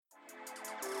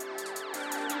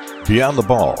Beyond the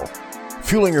Ball,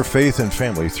 fueling your faith and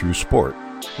family through sport.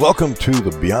 Welcome to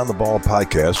the Beyond the Ball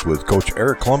podcast with Coach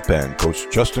Eric Klump and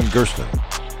Coach Justin Gersten.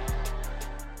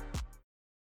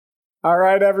 All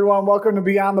right, everyone. Welcome to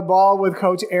Beyond the Ball with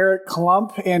Coach Eric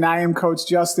Klump, and I am Coach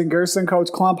Justin Gersten. Coach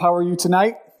Klump, how are you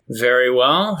tonight? Very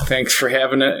well. Thanks for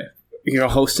having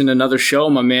hosting another show,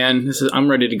 my man. I'm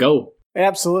ready to go.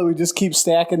 Absolutely. Just keep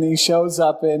stacking these shows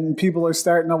up, and people are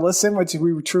starting to listen, which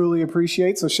we truly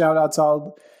appreciate. So shout out to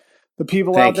all the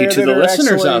people out there that are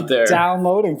actually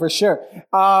downloading, for sure.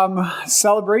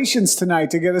 Celebrations tonight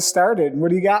to get us started. What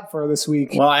do you got for this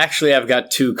week? Well, actually, I've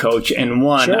got two, Coach, and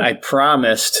one, sure. I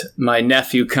promised my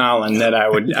nephew Colin that I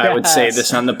would say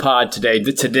this on the pod today.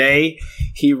 Today,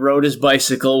 he rode his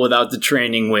bicycle without the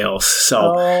training wheels.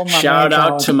 So shout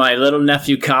out to my little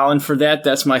nephew Colin for that.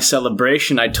 That's my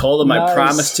celebration. I told him, I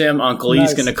promised him Uncle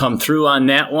E's going to come through on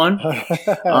that one.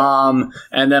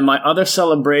 And then my other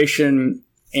celebration.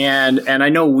 And I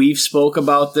know we've spoke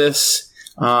about this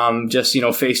just,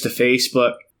 face to face,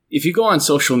 but if you go on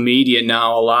social media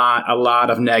now, a lot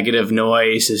of negative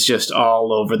noise is just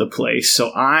all over the place. So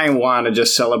I want to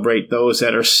just celebrate those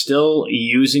that are still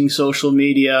using social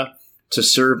media to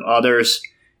serve others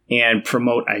and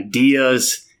promote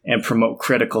ideas and promote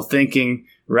critical thinking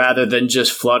rather than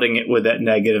just flooding it with that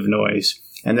negative noise.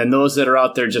 And then those that are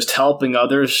out there just helping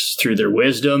others through their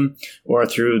wisdom or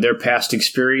through their past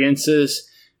experiences,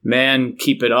 man,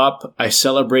 keep it up. I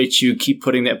celebrate you. Keep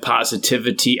putting that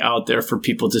positivity out there for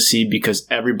people to see because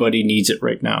everybody needs it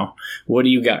right now. What do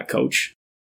you got, Coach?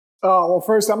 Oh, well,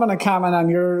 first, I'm going to comment on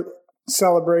your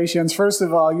celebrations. First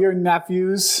of all, your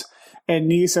nephews and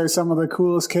niece are some of the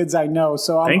coolest kids I know.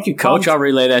 So thank you, Coach. I'll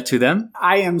relay that to them.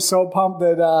 I am so pumped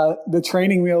that the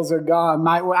training wheels are gone.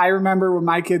 I remember when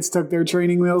my kids took their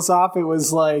training wheels off, it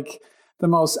was like the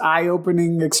most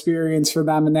eye-opening experience for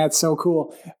them, and that's so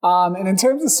cool. And in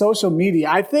terms of social media,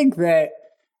 I think that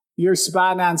you're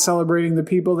spot on celebrating the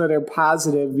people that are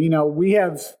positive. You know, we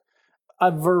have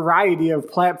a variety of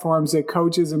platforms that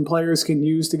coaches and players can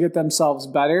use to get themselves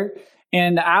better.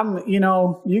 And you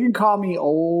can call me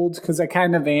old because I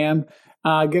kind of am.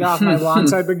 Get off my lawn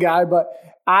type of guy, but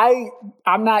I'm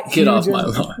not get off my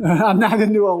lawn. I'm not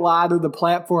into a lot of the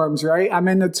platforms, right? I'm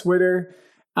into Twitter.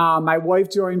 My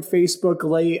wife joined Facebook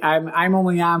late. I'm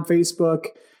only on Facebook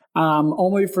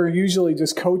only for usually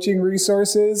just coaching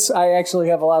resources. I actually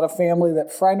have a lot of family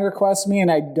that friend requests me, and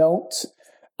I don't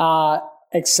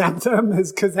accept them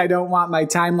because I don't want my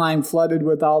timeline flooded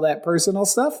with all that personal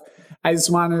stuff. I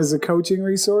just want it as a coaching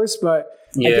resource. But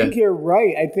I think you're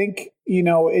right. I think,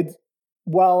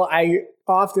 I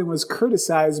often was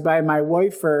criticized by my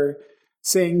wife for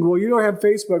saying, well, you don't have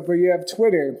Facebook, but you have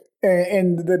Twitter.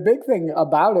 And the big thing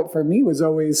about it for me was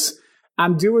always,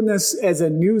 I'm doing this as a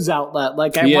news outlet.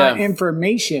 Like I want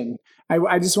information.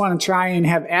 I just want to try and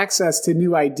have access to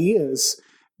new ideas.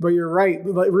 But you're right.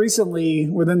 Like recently,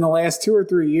 within the last 2 or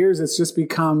 3 years, it's just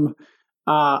become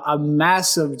a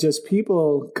mess of just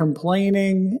people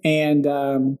complaining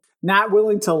and not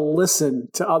willing to listen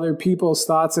to other people's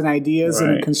thoughts and ideas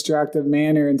in a constructive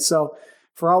manner. And so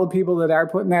for all the people that are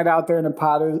putting that out there in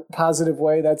a positive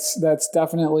way, that's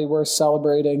definitely worth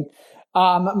celebrating.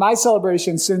 My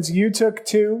celebration, since you took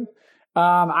two,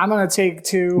 I'm going to take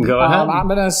two. Go ahead. I'm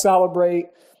going to celebrate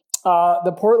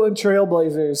the Portland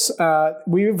Trailblazers.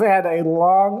 We've had a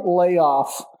long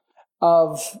layoff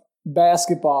of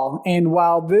basketball, and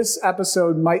while this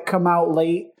episode might come out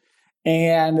late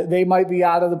and they might be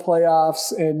out of the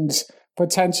playoffs and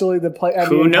potentially the NBA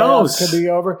playoffs could be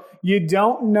over. You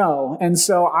don't know. And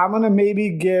so I'm going to maybe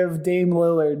give Dame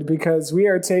Lillard, because we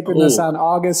are taping this on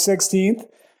August 16th,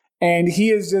 and he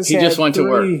just went to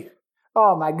work.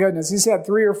 Oh, my goodness. He's had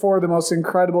 3 or 4 of the most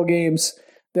incredible games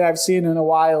that I've seen in a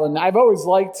while. And I've always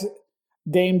liked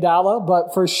Dame Dalla,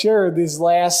 but for sure these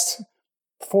last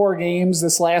 4 games,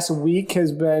 this last week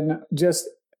has been just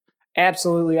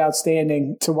absolutely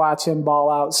outstanding to watch him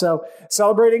ball out. So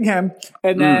celebrating him.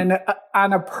 And then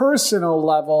on a personal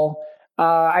level,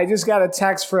 I just got a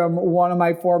text from one of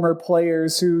my former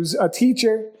players who's a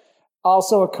teacher,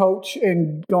 also a coach,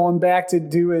 and going back to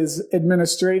do his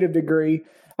administrative degree.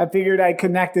 I figured I'd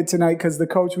connect it tonight because the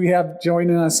coach we have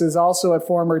joining us is also a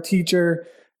former teacher,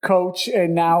 coach,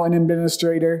 and now an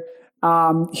administrator.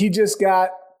 He just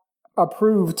got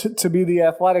approved to be the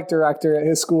athletic director at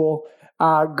his school.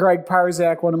 Greg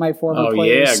Parzak, one of my former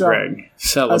players. Oh, yeah, Greg.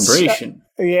 Celebration.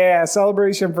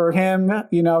 Celebration for him.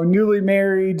 Newly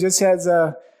married, just has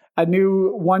a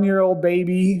new 1-year-old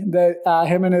baby that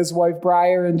him and his wife,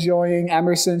 Bri, are enjoying.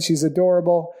 Emerson, she's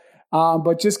adorable.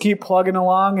 But just keep plugging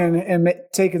along and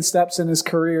taking steps in his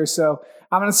career. So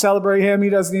I'm going to celebrate him. He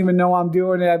doesn't even know I'm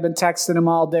doing it. I've been texting him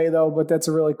all day, though, but that's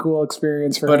a really cool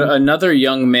experience for him. But another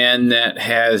young man that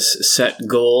has set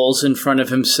goals in front of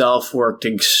himself, worked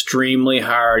extremely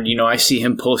hard. I see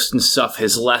him posting stuff,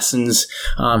 his lessons,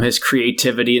 his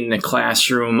creativity in the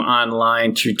classroom,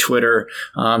 online, through Twitter.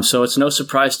 So it's no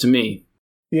surprise to me.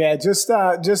 Yeah, just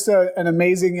an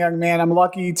amazing young man. I'm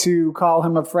lucky to call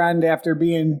him a friend after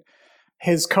being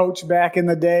his coach back in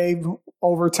the day,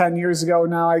 over 10 years ago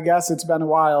now, I guess. It's been a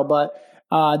while, but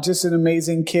just an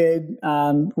amazing kid,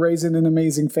 raising an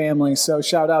amazing family. So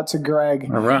shout out to Greg.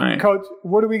 All right. Coach,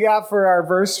 what do we got for our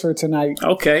verse for tonight?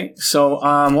 Okay, so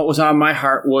what was on my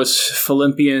heart was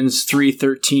Philippians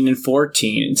 3:13 and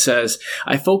 14. It says,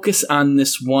 I focus on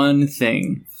this one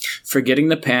thing, forgetting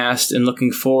the past and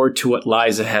looking forward to what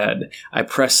lies ahead. I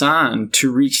press on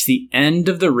to reach the end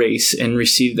of the race and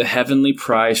receive the heavenly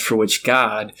prize for which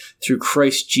God, through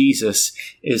Christ Jesus,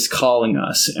 is calling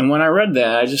us. And when I read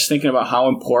that, I was just thinking about how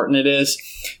important it is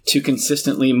to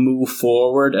consistently move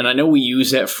forward. And I know we use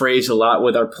that phrase a lot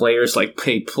with our players, like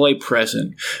play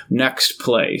present, next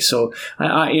play. So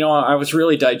I was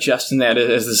really digesting that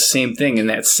as the same thing, and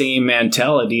that same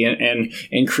mentality,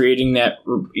 and creating that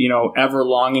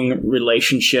ever-longing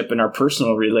relationship in our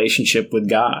personal relationship with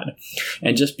God,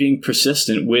 and just being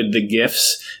persistent with the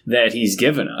gifts that He's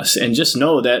given us. And just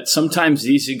know that sometimes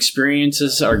these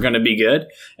experiences are going to be good,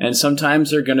 and sometimes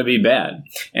they're going to be bad.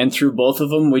 And through both of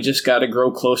them, we just got to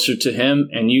grow closer to Him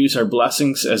and use our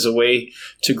blessings as a way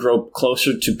to grow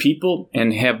closer to people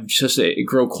and have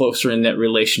grow closer in that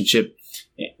relationship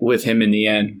with Him in the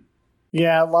end.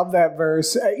 Yeah, I love that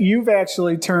verse. You've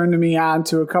actually turned me on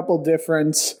to a couple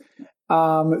different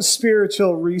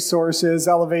spiritual resources,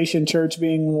 Elevation Church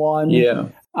being one. Yeah.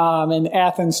 And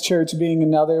Athens Church being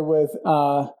another, with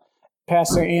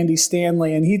Pastor Andy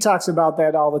Stanley. And he talks about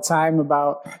that all the time,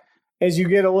 about as you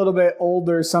get a little bit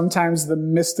older, sometimes the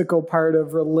mystical part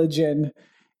of religion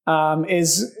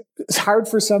is hard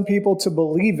for some people to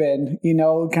believe in,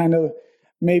 kind of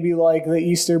maybe like the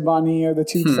Easter Bunny or the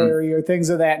Tooth Fairy or things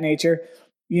of that nature,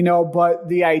 but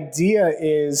the idea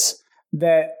is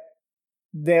that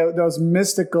those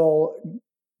mystical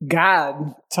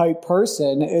God type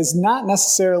person is not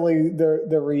necessarily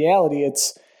the reality.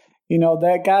 It's,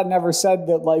 that God never said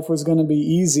that life was going to be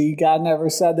easy. God never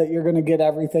said that you're going to get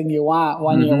everything you want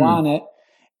when you want it.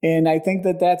 And I think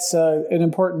that that's an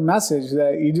important message,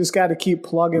 that you just got to keep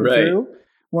plugging through.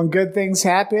 When good things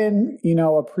happen,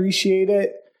 appreciate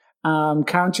it.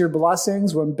 Count your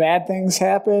blessings. When bad things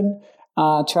happen,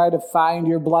 try to find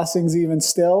your blessings even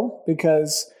still,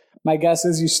 because my guess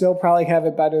is you still probably have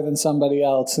it better than somebody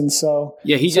else. And so,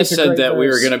 yeah, he just said that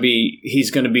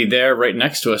he's going to be there right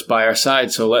next to us by our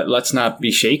side. So let's not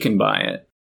be shaken by it.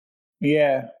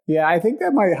 Yeah. Yeah. I think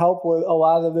that might help with a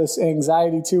lot of this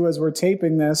anxiety too, as we're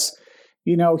taping this.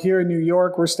 Here in New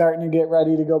York, we're starting to get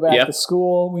ready to go back to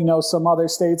school. We know some other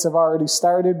states have already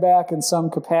started back in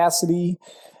some capacity.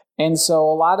 And so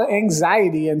a lot of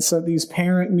anxiety in some of these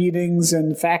parent meetings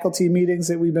and faculty meetings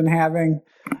that we've been having.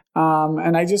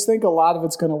 And I just think a lot of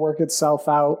it's going to work itself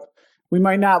out. We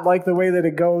might not like the way that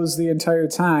it goes the entire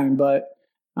time, but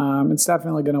it's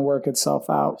definitely going to work itself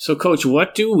out. So, Coach,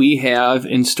 what do we have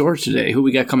in store today? Who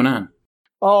we got coming on?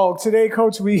 Oh, today,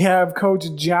 Coach, we have Coach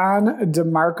John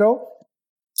DeMarco,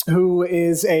 who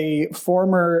is a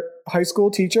former high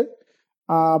school teacher,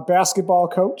 basketball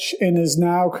coach, and is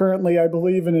now currently, I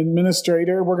believe, an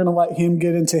administrator. We're going to let him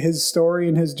get into his story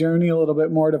and his journey a little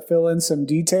bit more to fill in some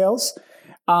details.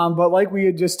 But like we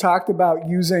had just talked about,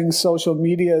 using social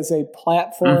media as a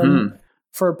platform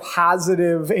for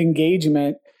positive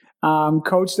engagement,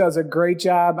 Coach does a great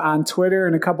job on Twitter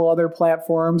and a couple other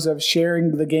platforms of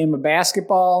sharing the game of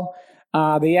basketball,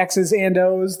 the X's and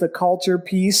O's, the culture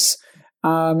piece.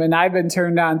 And I've been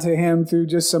turned on to him through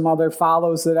just some other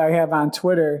follows that I have on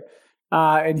Twitter.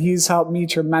 And he's helped me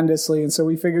tremendously. And so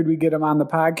we figured we'd get him on the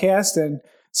podcast and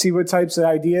see what types of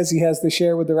ideas he has to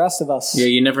share with the rest of us. Yeah,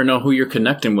 you never know who you're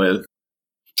connecting with.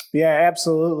 Yeah,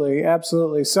 absolutely.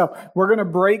 Absolutely. So we're going to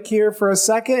break here for a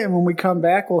second. And when we come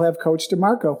back, we'll have Coach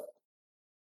DeMarco.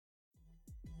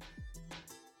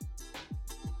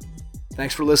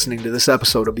 Thanks for listening to this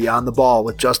episode of Beyond the Ball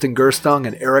with Justin Gerstung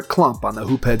and Eric Klump on the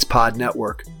Hoopheads Pod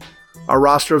Network. Our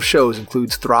roster of shows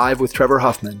includes Thrive with Trevor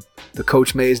Huffman, the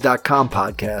CoachMaze.com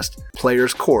podcast,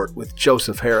 Players Court with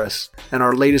Joseph Harris, and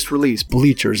our latest release,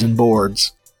 Bleachers and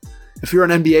Boards. If you're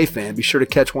an NBA fan, be sure to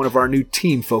catch one of our new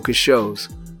team-focused shows,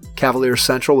 Cavaliers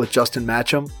Central with Justin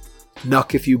Matcham,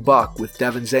 Nuck If You Buck with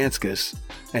Devin Zanskis,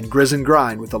 and Grizz and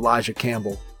Grind with Elijah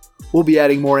Campbell. We'll be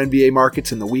adding more NBA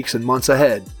markets in the weeks and months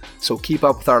ahead, so keep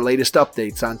up with our latest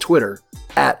updates on Twitter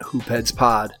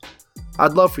 @HoopheadsPod.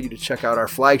 I'd love for you to check out our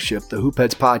flagship, the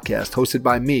Hoopheads Podcast, hosted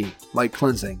by me, Mike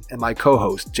Klinzing, and my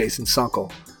co-host, Jason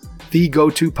Sunkel, the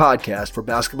go-to podcast for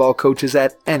basketball coaches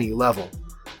at any level.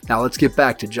 Now let's get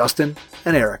back to Justin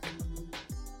and Eric.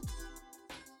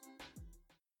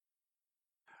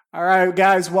 All right,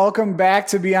 guys, welcome back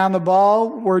to Beyond the Ball.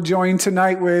 We're joined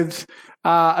tonight with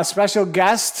a special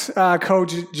guest,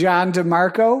 Coach John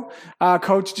DeMarco.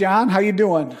 Coach John, how you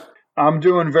doing? I'm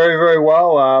doing very, very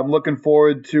well. I'm looking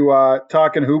forward to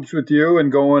talking hoops with you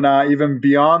and going even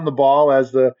beyond the ball,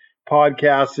 as the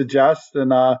podcast suggests,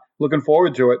 and looking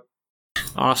forward to it.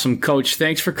 Awesome, Coach.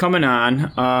 Thanks for coming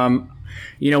on.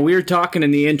 We were talking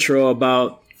in the intro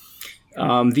about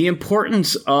the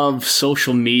importance of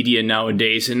social media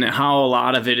nowadays and how a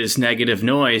lot of it is negative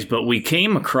noise, but we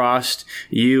came across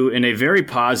you in a very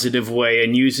positive way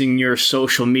and using your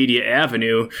social media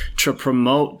avenue to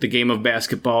promote the game of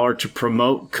basketball or to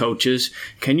promote coaches.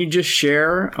 Can you just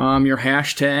share your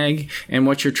hashtag and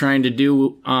what you're trying to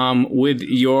do with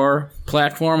your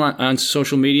platform on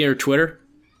social media or Twitter?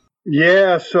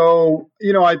 Yeah, so,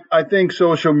 I think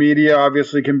social media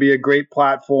obviously can be a great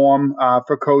platform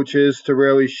for coaches to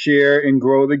really share and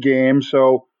grow the game.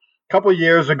 So a couple of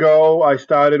years ago, I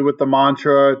started with the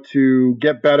mantra to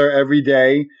get better every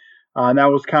day. And that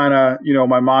was kind of,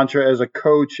 my mantra as a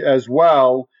coach as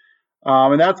well.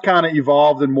 And that's kind of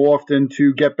evolved and morphed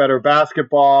into get better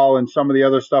basketball and some of the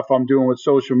other stuff I'm doing with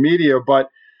social media. But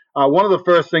one of the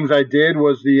first things I did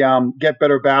was the get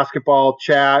better basketball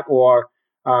chat, or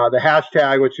the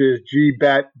hashtag, which is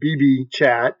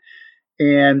GBetBBChat.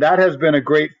 And that has been a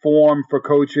great forum for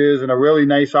coaches and a really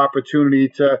nice opportunity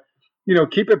to,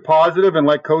 keep it positive and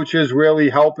let coaches really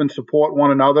help and support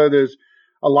one another. There's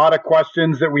a lot of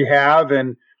questions that we have,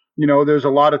 and, there's a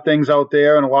lot of things out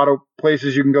there and a lot of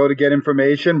places you can go to get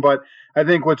information. But I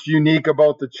think what's unique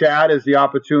about the chat is the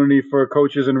opportunity for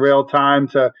coaches in real time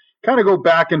to kind of go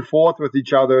back and forth with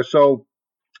each other. So,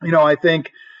 I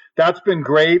think that's been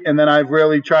great. And then I've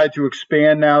really tried to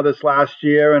expand now this last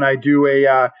year, and I do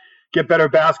a Get Better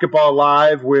Basketball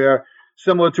Live, where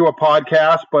similar to a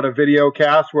podcast, but a video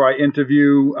cast where I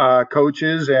interview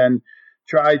coaches and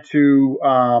try to,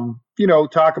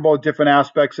 talk about different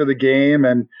aspects of the game.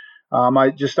 And I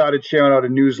just started sharing out a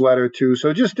newsletter too.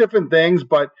 So just different things,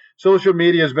 but social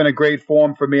media has been a great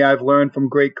forum for me. I've learned from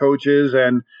great coaches,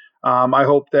 and I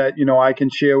hope that, I can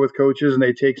share with coaches and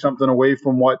they take something away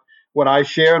from what I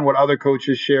share and what other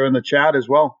coaches share in the chat as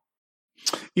well.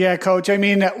 Yeah, Coach. I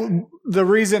mean, the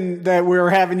reason that we're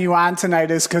having you on tonight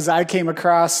is because I came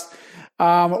across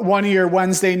one of your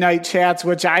Wednesday night chats,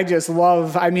 which I just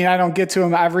love. I mean, I don't get to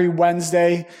them every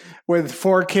Wednesday with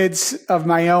 4 kids of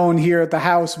my own here at the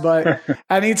house, but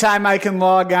anytime I can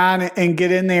log on and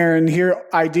get in there and hear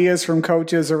ideas from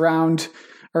coaches around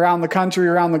the country,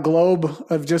 around the globe,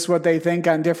 of just what they think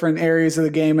on different areas of the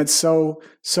game. It's so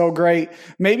great.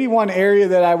 Maybe one area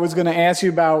that I was going to ask you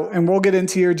about, and we'll get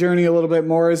into your journey a little bit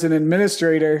more as an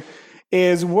administrator,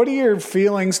 is what are your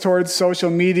feelings towards social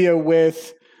media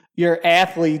with your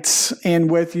athletes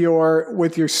and with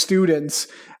your students?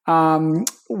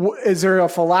 Is there a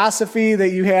philosophy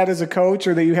that you had as a coach,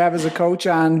 or that you have as a coach,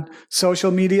 on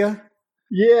social media?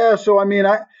 Yeah. So, I mean,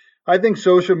 I think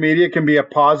social media can be a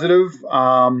positive,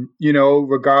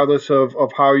 regardless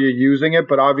of how you're using it.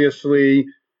 But obviously,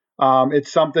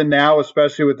 it's something now,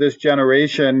 especially with this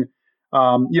generation.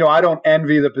 I don't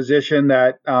envy the position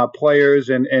that players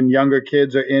and younger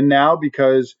kids are in now,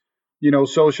 because,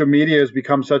 social media has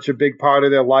become such a big part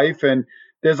of their life. And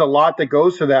there's a lot that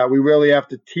goes to that. We really have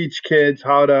to teach kids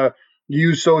how to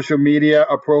use social media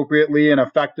appropriately and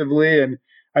effectively. And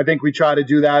I think we try to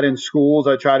do that in schools.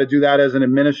 I try to do that as an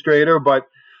administrator, but,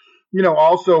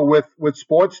 also with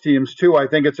sports teams too. I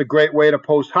think it's a great way to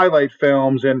post highlight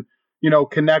films and,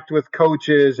 connect with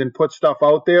coaches and put stuff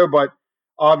out there. But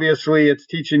obviously it's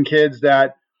teaching kids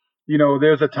that,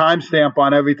 there's a timestamp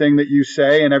on everything that you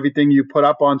say and everything you put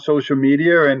up on social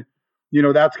media. And,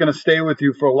 that's going to stay with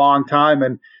you for a long time.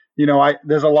 And,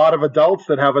 there's a lot of adults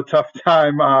that have a tough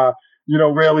time,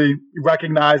 really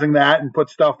recognizing that and put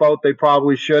stuff out they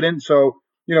probably shouldn't. So,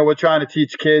 we're trying to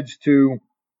teach kids to,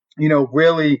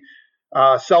 really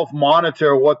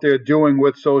self-monitor what they're doing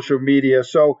with social media.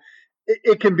 So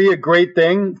it can be a great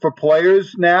thing for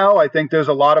players now. I think there's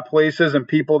a lot of places and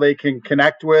people they can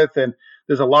connect with, and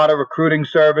there's a lot of recruiting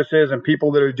services and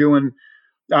people that are doing,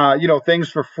 things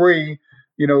for free,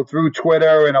 through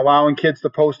Twitter and allowing kids to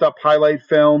post up highlight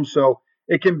films. So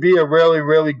it can be a really,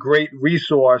 really great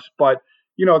resource. But,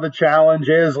 the challenge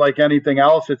is, like anything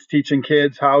else, it's teaching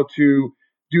kids how to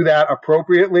do that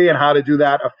appropriately and how to do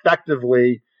that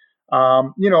effectively.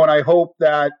 And I hope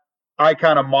that I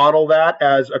kind of model that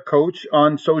as a coach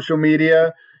on social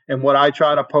media. And what I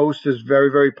try to post is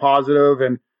very, very positive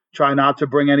and try not to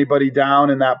bring anybody down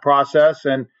in that process.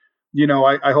 And,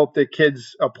 I hope that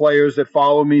kids, players that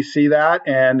follow me see that.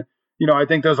 And, I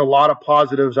think there's a lot of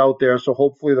positives out there. So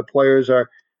hopefully the players are,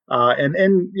 and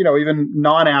even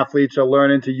non-athletes are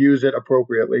learning to use it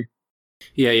appropriately.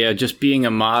 Yeah, just being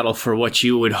a model for what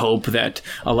you would hope that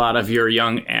a lot of your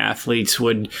young athletes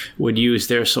would use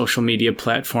their social media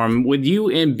platform. With you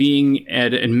in being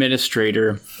an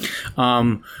administrator,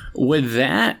 with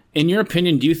that, in your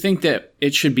opinion, do you think that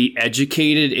it should be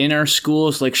educated in our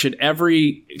schools? Like, should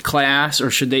every class, or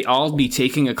should they all be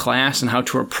taking a class on how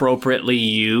to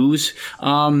appropriately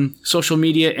social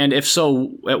media? And if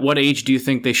so, at what age do you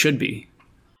think they should be?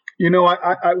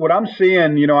 What I'm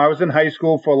seeing, I was in high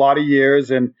school for a lot of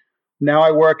years, and now I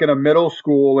work in a middle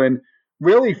school, and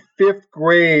really fifth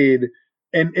grade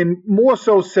and more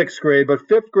so sixth grade, but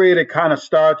fifth grade, it kind of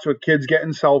starts with kids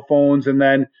getting cell phones. And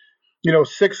then,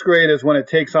 sixth grade is when it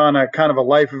takes on a kind of a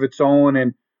life of its own.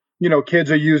 And, kids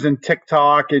are using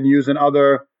TikTok and using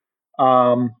other,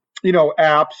 apps,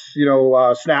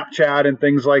 Snapchat and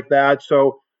things like that.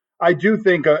 So I do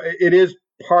think it is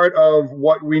part of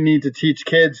what we need to teach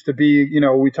kids to be,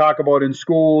 we talk about in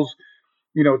schools,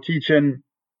 teaching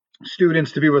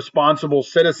students to be responsible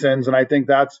citizens. And I think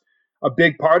that's a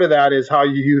big part of that is how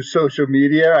you use social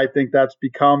media. I think that's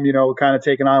become, kind of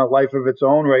taken on a life of its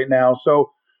own right now.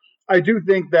 So I do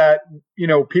think that,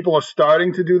 people are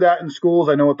starting to do that in schools.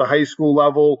 I know at the high school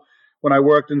level, when I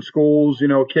worked in schools,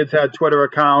 kids had Twitter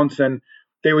accounts and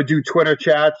they would do Twitter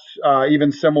chats,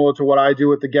 even similar to what I do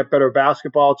with the Get Better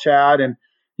Basketball chat. And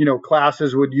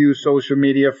classes would use social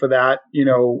media for that,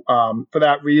 for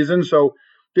that reason. So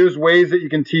there's ways that you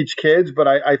can teach kids, but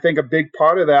I think a big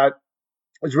part of that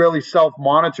is really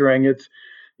self-monitoring. It's,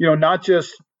 not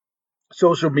just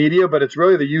social media, but it's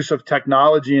really the use of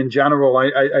technology in general.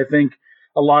 I think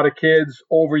a lot of kids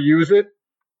overuse it,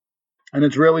 and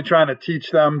it's really trying to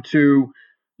teach them to,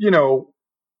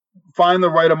 find the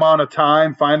right amount of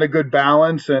time, find a good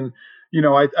balance. And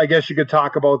I guess you could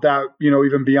talk about that,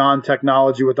 even beyond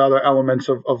technology with other elements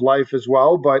of life as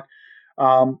well. But,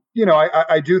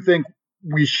 I do think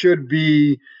we should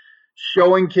be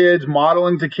showing kids,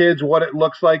 modeling to kids what it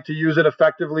looks like to use it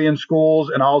effectively in schools,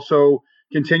 and also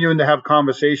continuing to have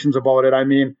conversations about it. I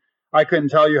mean, I couldn't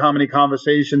tell you how many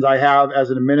conversations I have as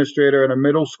an administrator in a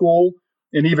middle school,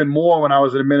 and even more when I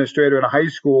was an administrator in a high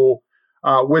school,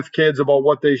 with kids about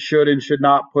what they should and should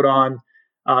not put on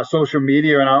social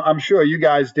media. And I'm sure you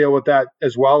guys deal with that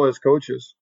as well as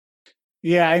coaches.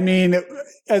 Yeah, I mean,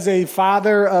 as a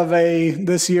father of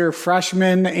this year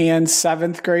freshman and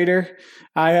seventh grader,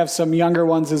 I have some younger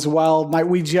ones as well. My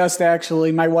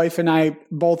wife and I,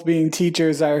 both being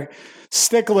teachers, are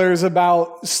sticklers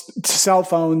about cell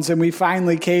phones, and we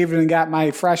finally caved and got my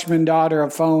freshman daughter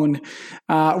a phone,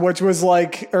 which was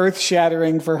like earth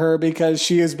shattering for her because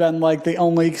she has been like the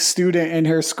only student in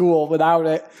her school without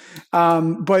it.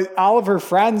 But all of her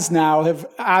friends now have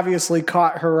obviously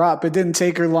caught her up. It didn't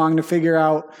take her long to figure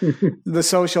out the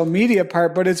social media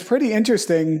part, but it's pretty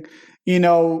interesting,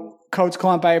 Coach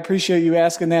Klump, I appreciate you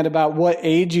asking that about what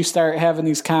age you start having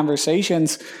these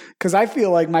conversations, because I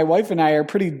feel like my wife and I are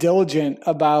pretty diligent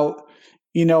about,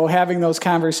 having those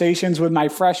conversations with my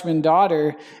freshman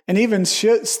daughter. And even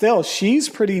still, she's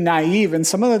pretty naive. And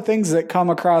some of the things that come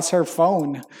across her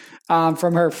phone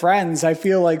from her friends, I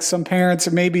feel like some parents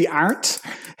maybe aren't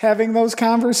having those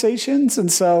conversations.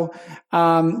 And so,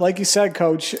 like you said,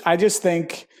 Coach, I just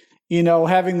think,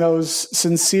 having those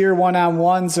sincere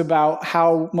one-on-ones about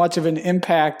how much of an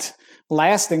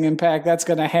lasting impact that's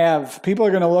going to have. People are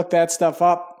going to look that stuff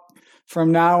up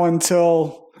from now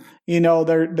until,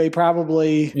 they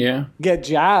probably get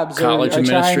jobs. College or administration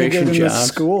trying to get into jobs.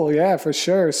 School. Yeah, for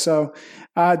sure. So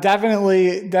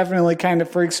definitely kind of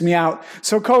freaks me out.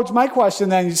 So Coach, my question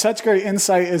then, such great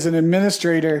insight as an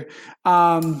administrator.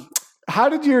 How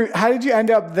did you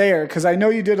end up there? Because I know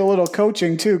you did a little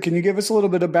coaching too. Can you give us a little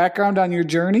bit of background on your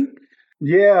journey?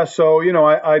 Yeah, so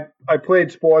I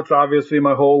played sports obviously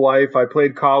my whole life. I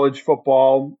played college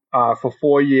football for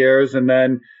 4 years, and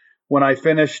then when I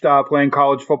finished playing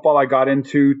college football, I got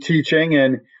into teaching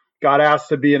and got asked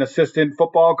to be an assistant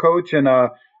football coach and a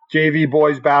JV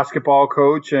boys basketball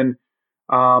coach. And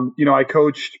I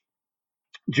coached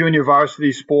junior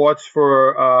varsity sports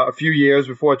for a few years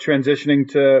before transitioning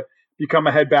to become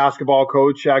a head basketball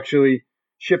coach. Actually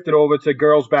shifted over to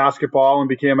girls basketball and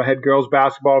became a head girls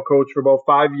basketball coach for about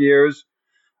 5 years.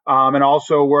 And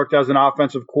also worked as an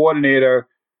offensive coordinator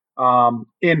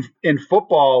in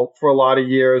football for a lot of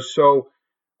years. So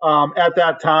at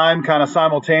that time, kind of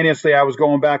simultaneously, I was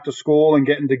going back to school and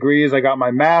getting degrees. I got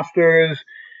my master's,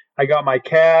 I got my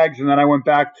CAGs, and then I went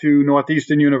back to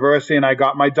Northeastern University and I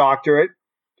got my doctorate.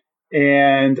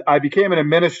 And I became an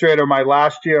administrator my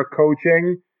last year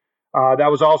coaching.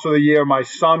 That was also the year my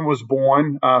son was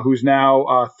born, who's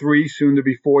now 3, soon to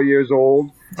be 4 years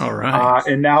old. All right.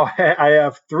 And now I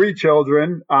have 3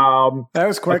 children. That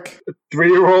was quick. A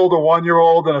 3-year-old, a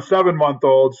 1-year-old, and a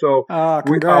 7-month-old. So,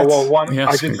 congrats.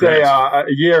 I should say a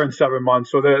year and 7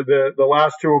 months. So the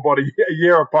last 2 are about a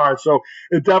year apart. So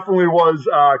it definitely was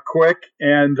quick.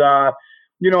 And I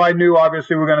knew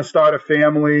obviously we were going to start a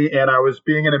family, and I was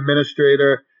being an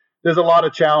administrator. There's a lot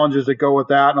of challenges that go with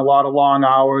that, and a lot of long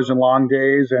hours and long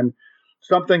days, and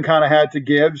something kind of had to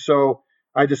give. So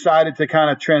I decided to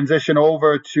kind of transition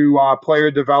over to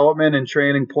player development and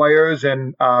training players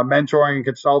and mentoring and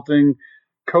consulting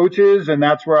coaches. And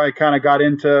that's where I kind of got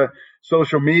into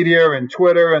social media and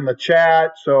Twitter and the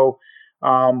chat. So,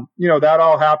 that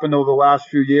all happened over the last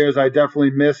few years. I definitely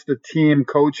missed the team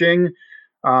coaching.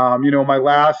 My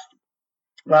last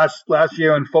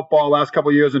year in football, last couple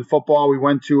of years in football, we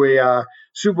went to a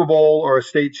Super Bowl or a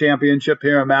state championship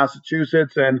here in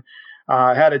Massachusetts, and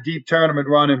had a deep tournament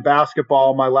run in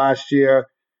basketball my last year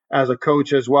as a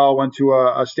coach as well. Went to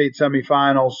a state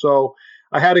semifinal. So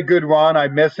I had a good run. I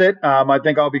miss it. I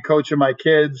think I'll be coaching my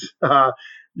kids,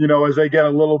 as they get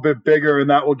a little bit bigger, and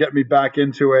that will get me back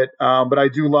into it. But I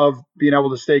do love being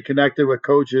able to stay connected with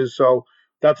coaches. So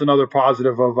that's another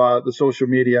positive of the social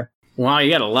media. Wow,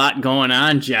 you got a lot going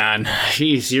on, John.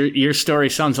 Jeez, your story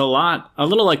sounds a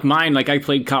little like mine. Like I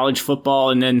played college football,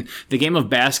 and then the game of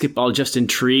basketball just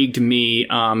intrigued me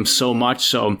so much.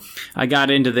 So I got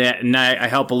into that, and I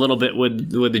help a little bit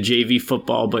with the JV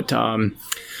football. But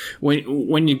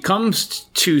when it comes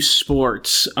to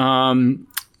sports,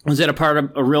 was that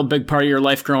a real big part of your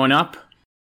life growing up?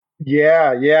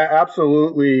 Yeah,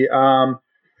 absolutely.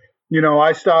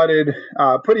 I started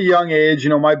pretty young age.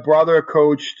 My brother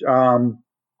coached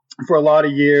for a lot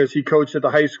of years. He coached at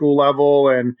the high school level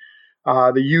and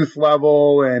the youth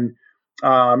level. And,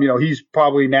 he's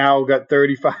probably now got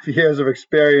 35 years of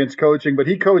experience coaching, but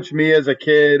he coached me as a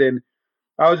kid. And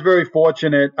I was very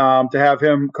fortunate to have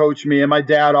him coach me. And my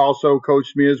dad also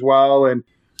coached me as well. And,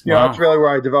 wow. That's really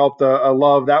where I developed a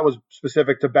love that was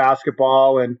specific to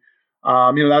basketball. And,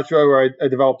 that's really where I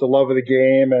developed a love of the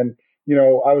game. And,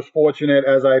 I was fortunate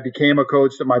as I became a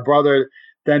coach that my brother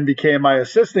then became my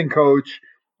assistant coach,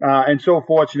 and so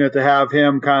fortunate to have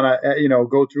him kind of,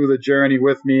 go through the journey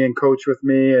with me and coach with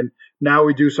me. And now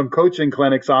we do some coaching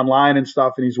clinics online and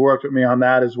stuff, and he's worked with me on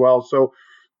that as well. So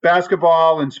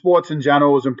basketball and sports in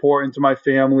general was important to my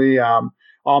family.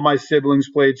 All my siblings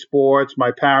played sports.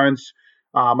 My parents,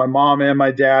 my mom and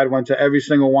my dad went to every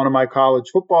single one of my college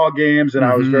football games, and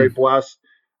I was very blessed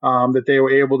that they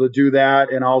were able to do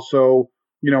that, and also,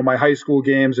 my high school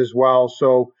games as well.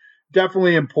 So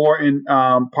definitely important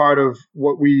part of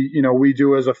what we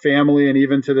do as a family. And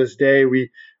even to this day,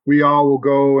 we all will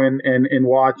go and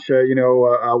watch,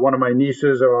 one of my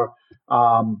nieces or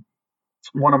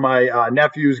one of my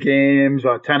nephews' games,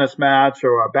 a tennis match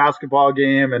or a basketball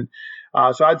game. And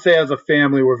so I'd say as a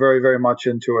family, we're very, very much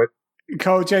into it.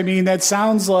 Coach, I mean, that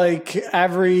sounds like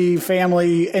every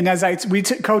family, and as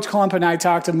Coach Klump and I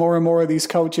talk to more and more of these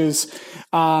coaches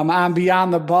on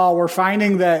Beyond the Ball, we're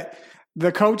finding that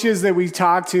the coaches that we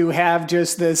talk to have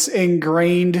just this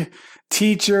ingrained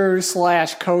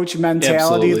teacher/coach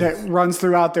mentality that runs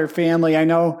throughout their family. I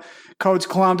know Coach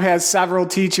Klump has several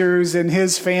teachers in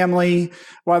his family,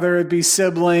 whether it be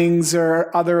siblings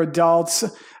or other adults.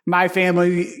 My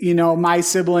family, my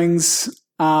siblings,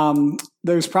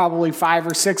 there's probably 5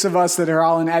 or 6 of us that are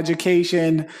all in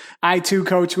education. I too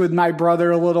coach with my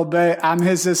brother a little bit. I'm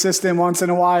his assistant once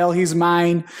in a while. He's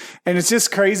mine. And it's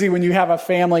just crazy when you have a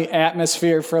family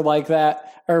atmosphere for like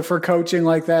that, or for coaching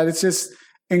like that. It's just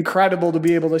incredible to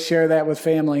be able to share that with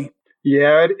family.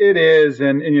 Yeah, it is.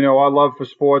 And our love for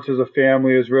sports as a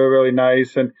family is really, really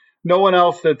nice. And no one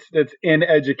else that's in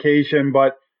education,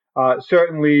 but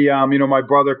certainly, my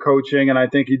brother coaching, and I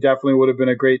think he definitely would have been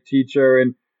a great teacher.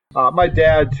 And my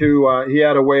dad too, he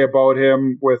had a way about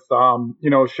him with,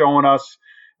 showing us,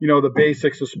 the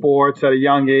basics of sports at a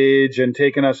young age and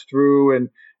taking us through and,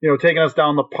 taking us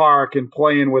down the park and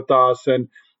playing with us. And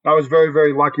I was very,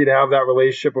 very lucky to have that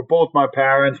relationship with both my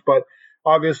parents, but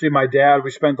obviously my dad,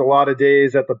 we spent a lot of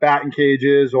days at the batting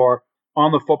cages or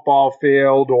on the football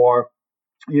field or,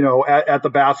 at the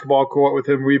basketball court with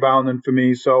him rebounding for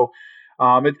me. So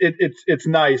it's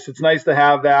nice. It's nice to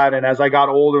have that. And as I got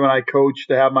older and I coached,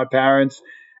 to have my parents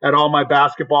at all my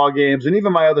basketball games and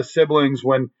even my other siblings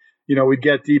when, we'd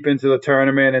get deep into the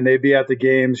tournament and they'd be at the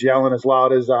games yelling as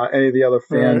loud as any of the other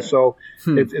fans. Right. So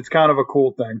it's kind of a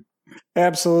cool thing.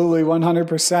 Absolutely,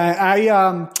 100%.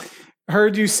 I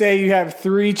heard you say you have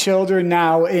 3 children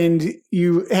now, and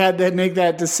you had to make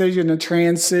that decision to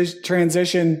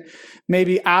transition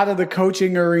maybe out of the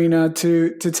coaching arena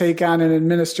to take on an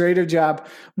administrative job.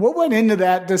 What went into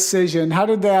that decision? How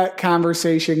did that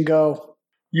conversation go?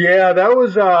 Yeah, that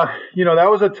was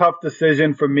a tough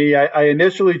decision for me. I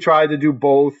initially tried to do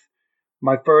both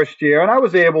my first year, and I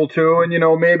was able to,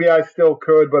 and maybe I still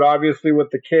could, but obviously with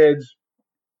the kids,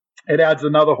 it adds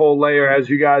another whole layer, as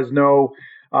you guys know.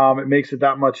 It makes it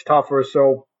that much tougher.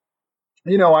 So,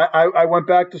 I went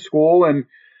back to school and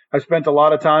I spent a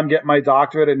lot of time getting my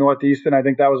doctorate at Northeastern. I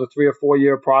think that was a 3 or 4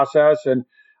 year process, and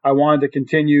I wanted to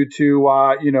continue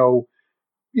to,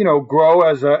 grow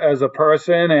as a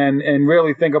person and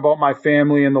really think about my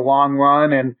family in the long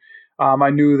run. And I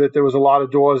knew that there was a lot of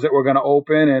doors that were going to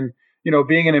open. And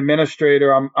being an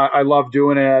administrator, I love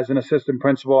doing it as an assistant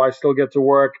principal. I still get to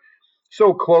work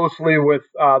so closely with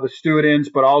the students,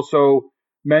 but also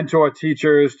mentor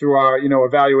teachers through our,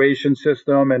 evaluation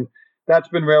system. And that's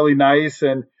been really nice.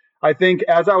 And I think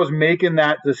as I was making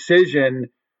that decision,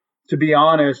 to be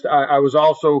honest, I was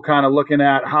also kind of looking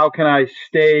at how can I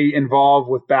stay involved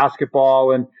with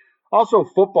basketball and also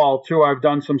football too. I've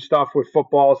done some stuff with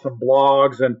football, some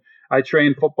blogs, and I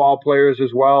train football players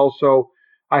as well. So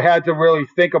I had to really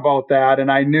think about that.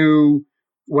 And I knew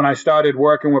when I started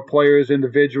working with players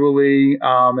individually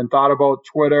and thought about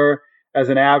Twitter as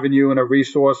an avenue and a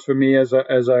resource for me as a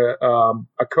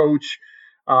coach,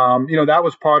 that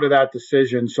was part of that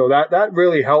decision. So that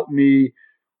really helped me.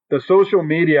 The social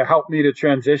media helped me to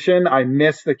transition. I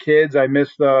miss the kids. I miss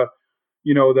the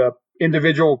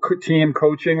individual team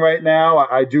coaching right now.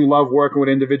 I do love working with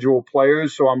individual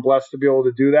players, so I'm blessed to be able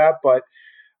to do that. But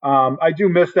I do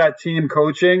miss that team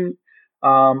coaching.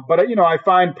 But I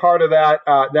find part of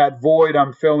that void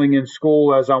I'm filling in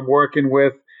school as I'm working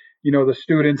with, the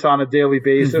students on a daily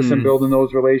basis and building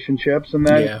those relationships. And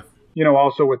then,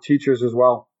 also with teachers as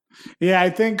well. Yeah, I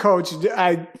think, Coach,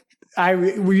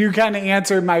 you kind of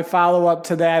answered my follow-up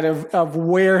to that of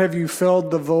where have you filled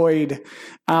the void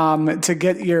to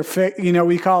get your fix.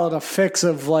 We call it a fix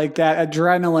of like that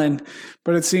adrenaline,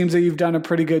 but it seems that you've done a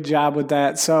pretty good job with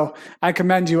that. So I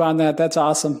commend you on that. That's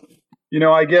awesome.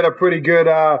 I get a pretty good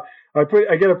I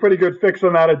get a pretty good fix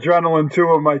on that adrenaline too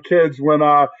of my kids when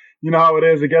you know how it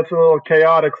is. It gets a little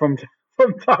chaotic from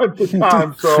time to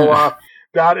time. So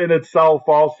that in itself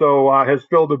also has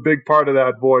filled a big part of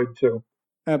that void too.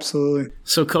 Absolutely.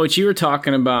 So, Coach, you were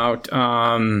talking about,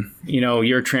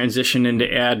 your transition into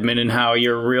admin and how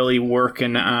you're really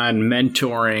working on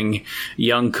mentoring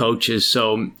young coaches.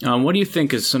 So what do you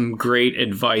think is some great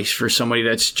advice for somebody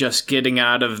that's just getting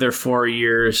out of their 4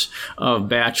 years of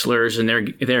bachelor's and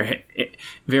they're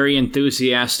very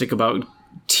enthusiastic about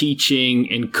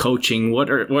teaching and coaching?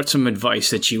 What's some advice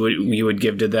that you would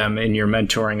give to them in your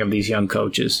mentoring of these young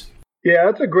coaches? Yeah,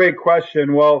 that's a great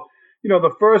question. Well,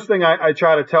 the first thing I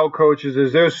try to tell coaches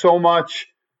is there's so much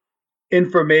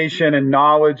information and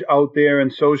knowledge out there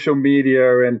in social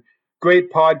media and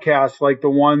great podcasts like the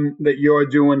one that you're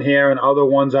doing here and other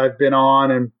ones I've been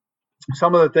on and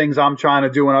some of the things I'm trying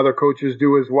to do and other coaches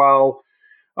do as well.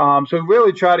 So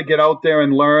really try to get out there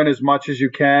and learn as much as you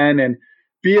can and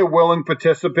be a willing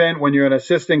participant when you're an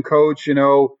assistant coach.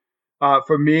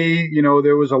 For me,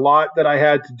 there was a lot that I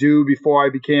had to do before I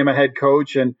became a head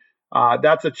coach, and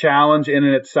that's a challenge in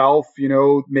and itself,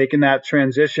 making that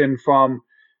transition from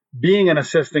being an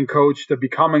assistant coach to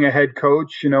becoming a head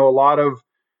coach. A lot of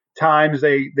times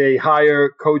they hire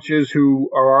coaches who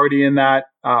are already in that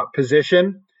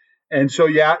position. And so,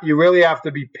 you really have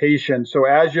to be patient. So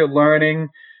as you're learning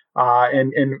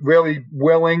and really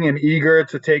willing and eager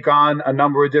to take on a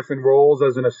number of different roles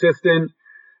as an assistant,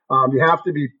 you have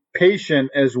to be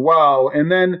patient as well.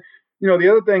 And then,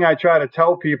 the other thing I try to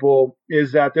tell people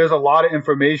is that there's a lot of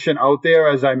information out there,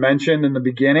 as I mentioned in the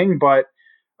beginning, but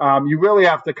you really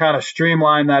have to kind of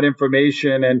streamline that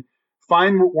information and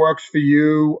find what works for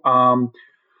you.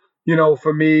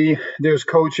 For me, there's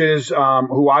coaches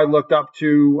who I looked up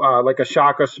to, like a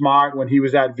Shaka Smart when he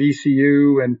was at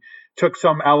VCU and took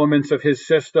some elements of his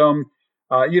system,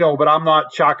 but I'm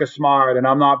not Shaka Smart and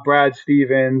I'm not Brad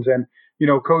Stevens. And,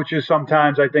 coaches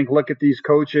sometimes I think look at these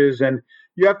coaches and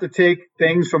you have to take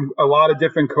things from a lot of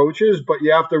different coaches, but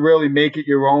you have to really make it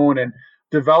your own and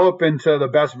develop into the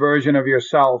best version of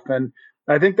yourself. And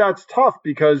I think that's tough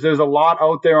because there's a lot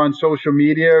out there on social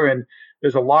media and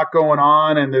there's a lot going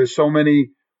on and there's so many,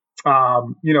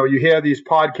 you hear these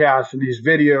podcasts and these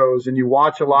videos and you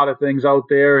watch a lot of things out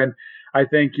there. And I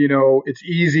think, it's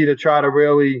easy to try to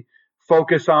really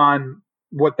focus on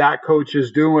what that coach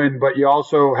is doing, but you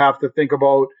also have to think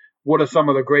about what are some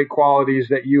of the great qualities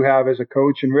that you have as a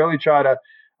coach and really try to,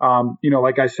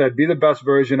 like I said, be the best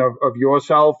version of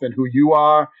yourself and who you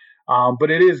are.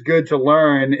 But it is good to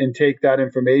learn and take that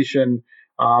information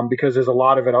because there's a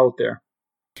lot of it out there.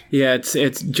 Yeah,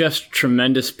 it's just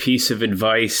tremendous piece of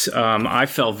advice. I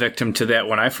fell victim to that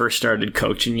when I first started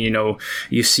coaching.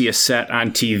 You see a set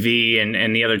on TV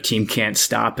and the other team can't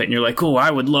stop it. And you're like, oh,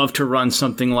 I would love to run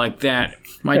something like that.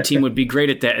 My team would be great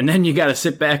at that. And then you got to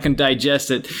sit back and digest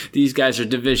it. These guys are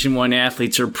Division I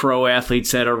athletes or pro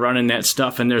athletes that are running that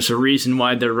stuff, and there's a reason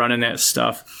why they're running that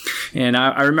stuff. And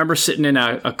I remember sitting in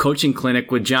a coaching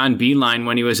clinic with John Beeline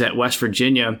when he was at West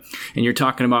Virginia, and you're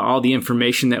talking about all the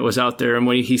information that was out there. And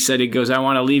when he said, he goes, I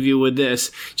want to leave you with this.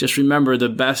 Just remember, the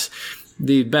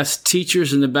best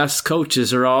teachers and the best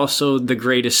coaches are also the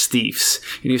greatest thieves.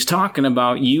 And he's talking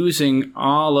about using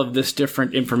all of this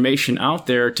different information out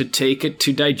there to take it,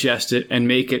 to digest it, and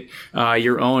make it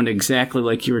your own, exactly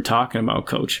like you were talking about,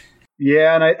 Coach.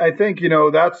 Yeah, and I think,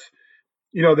 that's,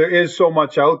 there is so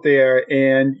much out there,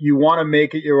 and you want to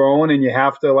make it your own, and you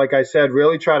have to, like I said,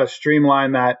 really try to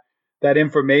streamline that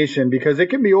information because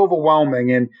it can be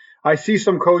overwhelming. And I see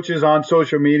some coaches on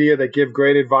social media that give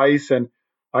great advice, and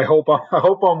I hope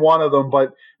I'm one of them.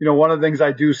 But, one of the things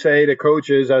I do say to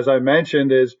coaches, as I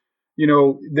mentioned, is,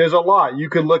 there's a lot. You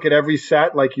could look at every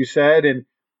set, like you said, and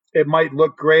it might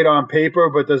look great on paper,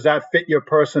 but does that fit your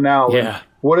personnel? Yeah. And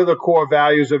what are the core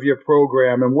values of your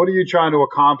program? And what are you trying to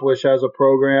accomplish as a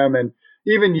program? And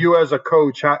even you as a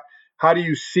coach, how do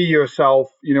you see yourself,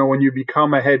 when you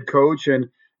become a head coach? And,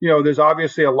 there's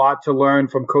obviously a lot to learn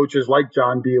from coaches like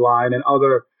John Beeline and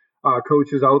other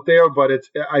coaches out there, but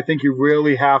I think you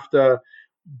really have to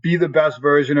be the best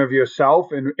version of yourself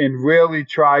and really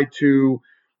try to,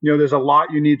 there's a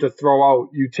lot you need to throw out.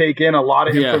 You take in a lot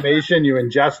of information, you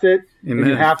ingest it, Amen. And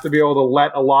you have to be able to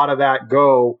let a lot of that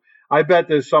go. I bet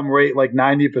there's some rate like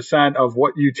 90% of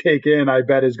what you take in, I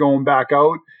bet is going back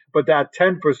out, but that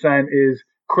 10% is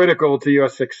critical to your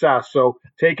success. So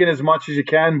take in as much as you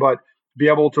can, but be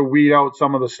able to weed out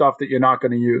some of the stuff that you're not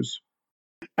going to use.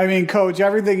 I mean, Coach,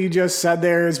 everything you just said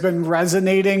there has been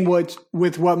resonating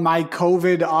with what my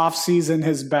COVID off season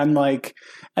has been like.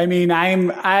 I mean,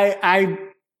 I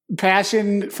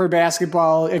passion for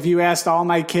basketball. If you asked all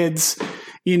my kids,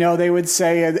 they would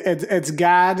say it's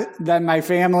God, then my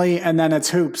family, and then it's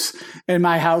hoops in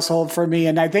my household for me.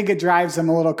 And I think it drives them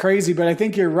a little crazy, but I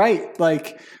think you're right.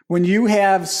 Like when you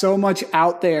have so much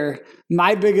out there,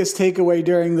 my biggest takeaway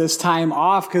during this time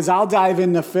off, because I'll dive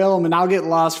into film and I'll get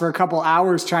lost for a couple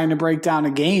hours trying to break down a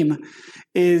game,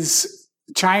 is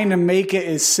trying to make it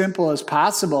as simple as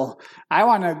possible.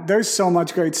 There's so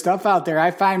much great stuff out there.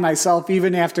 I find myself,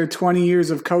 even after 20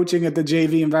 years of coaching at the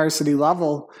JV and varsity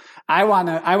level, I want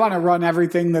to run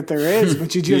everything that there is,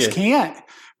 but you just can't,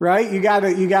 right? You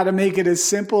gotta make it as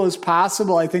simple as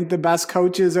possible. I think the best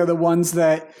coaches are the ones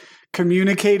that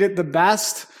communicate it the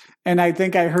best. And I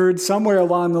think I heard somewhere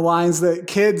along the lines that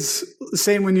kids,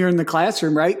 same when you're in the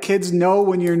classroom, right? Kids know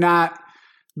when you're not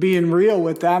being real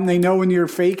with them. They know when you're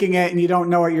faking it and you don't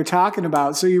know what you're talking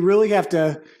about. So you really have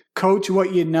to coach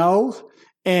what you know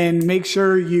and make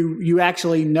sure you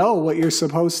actually know what you're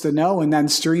supposed to know, and then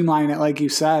streamline it, like you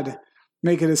said,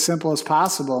 make it as simple as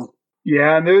possible.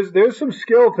 Yeah, and there's some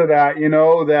skill to that,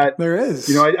 that there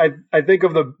is. I think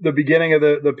of the beginning of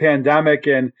the pandemic,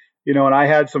 and and I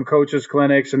had some coaches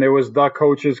clinics, and there was the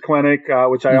coaches clinic,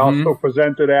 which I also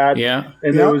presented at. Yeah.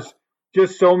 And there was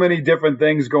just so many different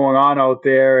things going on out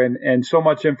there and so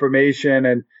much information.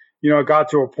 And, it got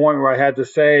to a point where I had to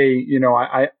say,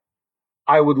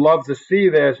 I would love to see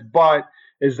this, but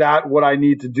is that what I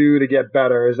need to do to get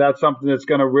better? Is that something that's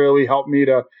going to really help me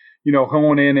to,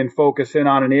 hone in and focus in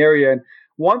on an area? And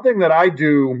one thing that I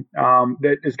do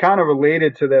that is kind of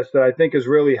related to this that I think is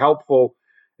really helpful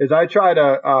is I try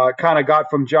to kind of got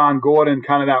from John Gordon,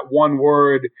 kind of that one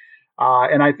word.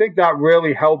 And I think that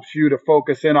really helps you to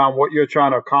focus in on what you're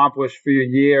trying to accomplish for your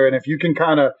year. And if you can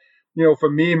kind of,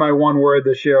 for me, my one word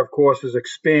this year, of course, is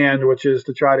expand, which is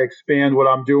to try to expand what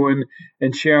I'm doing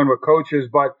and sharing with coaches.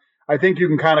 But I think you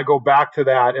can kind of go back to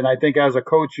that. And I think as a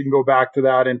coach, you can go back to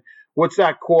that. And what's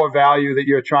that core value that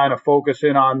you're trying to focus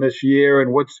in on this year?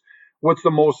 And what's the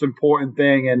most important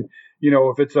thing? And,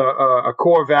 if it's a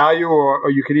core value,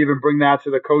 or you could even bring that to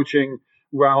the coaching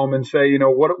realm and say,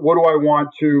 what do I want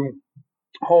to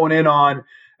hone in on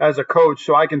as a coach?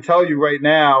 So I can tell you right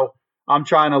now, I'm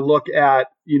trying to look at,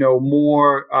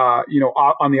 more,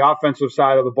 on the offensive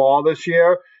side of the ball this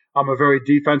year. I'm a very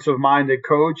defensive minded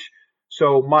coach.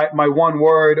 So my one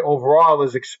word overall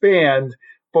is expand,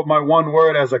 but my one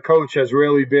word as a coach has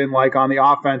really been like on the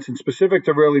offense and specific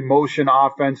to really motion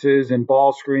offenses and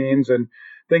ball screens and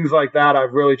things like that.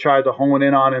 I've really tried to hone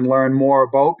in on and learn more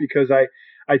about because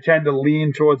I tend to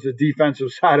lean towards the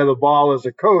defensive side of the ball as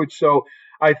a coach. So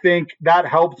I think that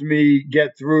helped me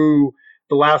get through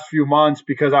the last few months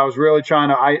because I was really trying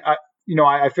to, I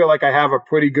feel like I have a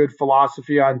pretty good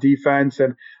philosophy on defense,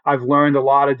 and I've learned a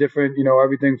lot of different,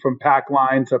 everything from pack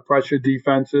line to pressure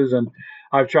defenses, and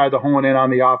I've tried to hone in on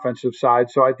the offensive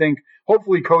side. So I think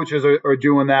hopefully coaches are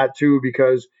doing that too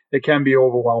because it can be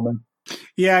overwhelming.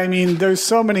 Yeah, I mean, there's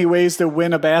so many ways to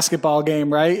win a basketball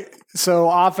game, right? So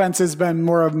offense has been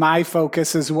more of my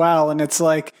focus as well. And it's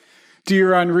like, do you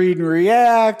run read and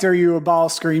react? Are you a ball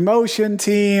screen motion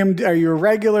team? Are you a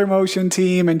regular motion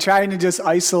team? And trying to just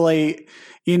isolate,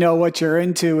 what you're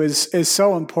into is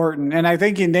so important. And I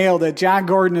think you nailed it. John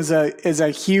Gordon is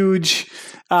a huge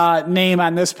name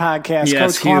on this podcast.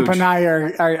 Yes, Coach Klump and I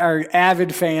are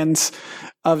avid fans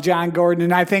of John Gordon.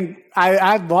 And I think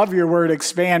I love your word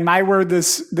expand. My word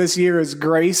this year is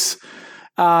grace,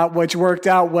 which worked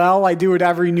out well. I do it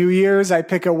every New Year's. I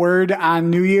pick a word on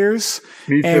New Year's.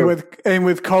 Me too. And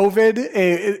with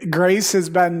COVID, grace has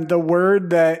been the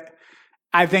word that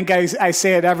I think I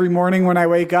say it every morning when I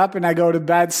wake up, and I go to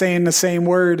bed saying the same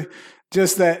word.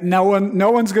 Just that no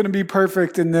one's going to be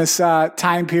perfect in this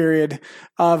time period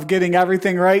of getting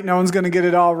everything right. No one's going to get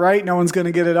it all right. No one's going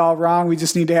to get it all wrong. We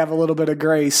just need to have a little bit of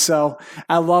grace. So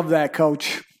I love that,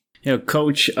 Coach.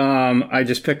 Coach, I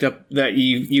just picked up that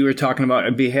you were talking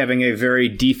about having a very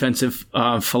defensive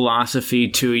philosophy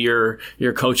to your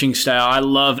coaching style. I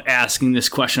love asking this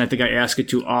question. I think I ask it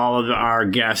to all of our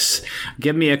guests.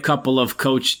 Give me a couple of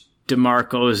Coach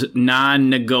DeMarco's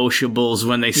non-negotiables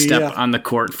when they step on the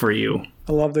court for you.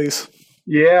 I love these.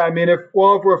 Yeah, I mean, if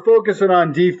we're focusing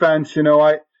on defense,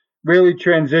 I really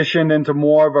transitioned into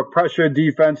more of a pressure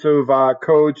defensive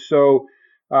coach. So,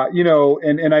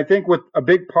 and I think what a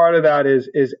big part of that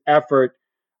is effort.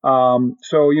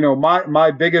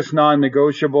 My biggest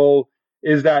non-negotiable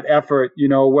is that effort.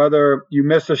 Whether you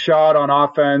miss a shot on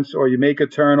offense or you make a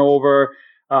turnover,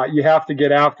 you have to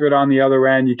get after it on the other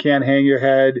end. You can't hang your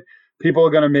head. People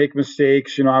are going to make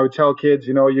mistakes. I would tell kids,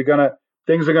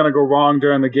 things are going to go wrong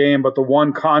during the game, but the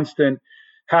one constant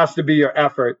has to be your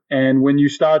effort. And when you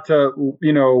start to,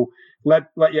 let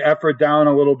your effort down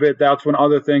a little bit, that's when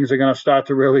other things are going to start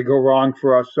to really go wrong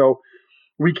for us. So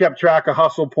we kept track of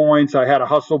hustle points. I had a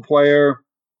hustle player.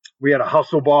 We had a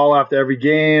hustle ball after every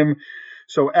game.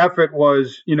 So effort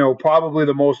was, probably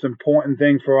the most important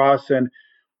thing for us. And,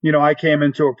 I came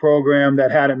into a program that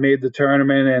hadn't made the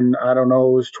tournament in, I don't know,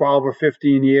 it was 12 or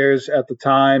 15 years at the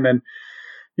time. And,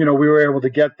 we were able to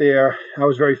get there. I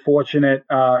was very fortunate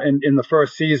in the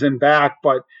first season back,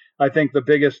 but I think the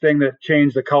biggest thing that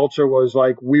changed the culture was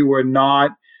like we were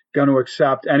not going to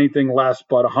accept anything less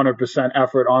but 100%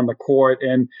 effort on the court.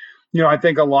 And, I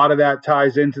think a lot of that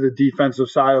ties into the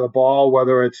defensive side of the ball,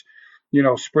 whether it's,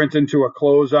 sprinting to a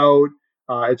closeout,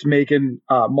 it's making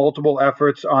multiple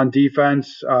efforts on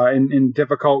defense in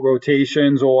difficult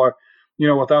rotations, or,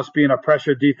 with us being a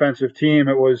pressure defensive team,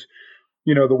 it was,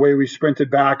 the way we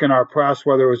sprinted back in our press,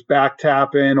 whether it was back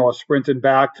tapping or sprinting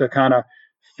back to kind of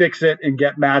fix it and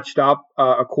get matched up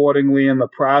accordingly in the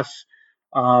press.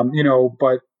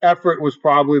 But effort was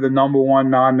probably the number one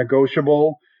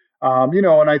non-negotiable.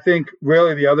 And I think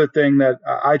really the other thing that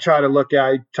I try to look at,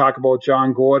 I talk about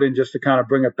John Gordon, just to kind of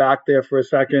bring it back there for a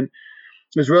second,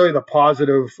 is really the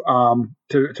positive,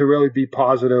 to really be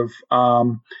positive.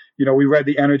 We read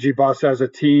the Energy Bus as a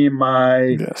team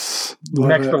next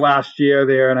to last year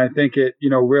there, and I think it,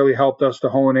 really helped us to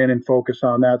hone in and focus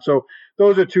on that. So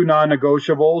those are two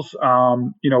non-negotiables,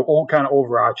 all kind of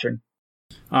overarching.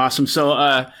 Awesome. So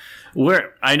I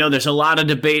know there's a lot of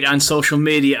debate on social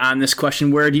media on this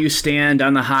question. Where do you stand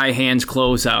on the high hands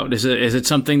closeout? Is it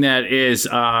something that is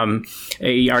are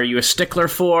you a stickler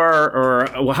for,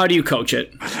 or how do you coach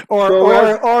it?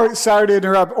 Or sorry to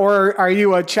interrupt. Or are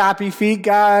you a choppy feet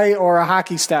guy or a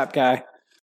hockey stop guy?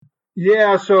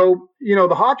 Yeah. So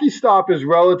the hockey stop is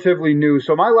relatively new.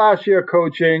 So my last year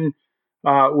coaching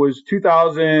was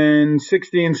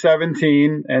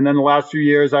 2016-17, and then the last few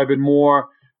years I've been more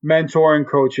mentoring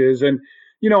coaches. And,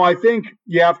 I think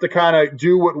you have to kind of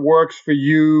do what works for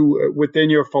you within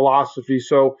your philosophy.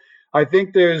 So I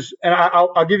think and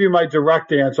I'll give you my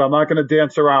direct answer. I'm not going to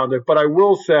dance around it, but I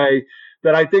will say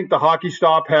that I think the hockey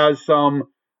stop has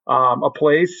a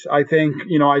place. I think,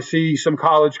 I see some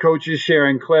college coaches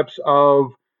sharing clips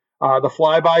of the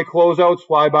flyby closeouts,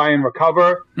 flyby and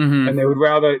recover, and they would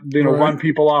rather, run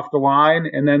people off the line.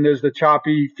 And then there's the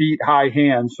choppy feet, high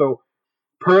hands. So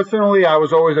personally, I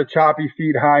was always a choppy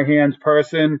feet, high hands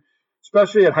person,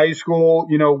 especially at high school.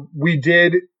 We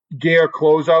did gear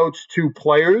closeouts to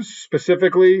players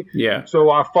specifically. Yeah.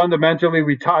 So fundamentally,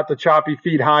 we taught the choppy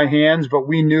feet, high hands, but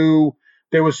we knew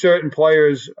there were certain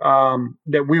players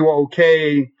that we were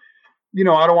okay. I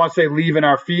don't want to say leaving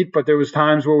our feet, but there was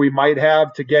times where we might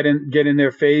have to get in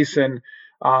their face, and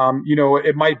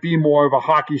it might be more of a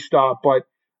hockey stop, but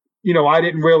I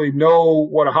didn't really know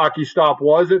what a hockey stop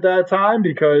was at that time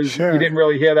because you didn't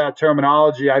really hear that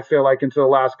terminology, I feel like, until the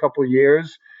last couple of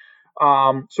years.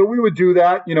 So we would do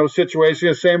that, situation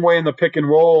the same way in the pick and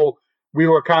roll. We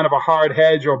were kind of a hard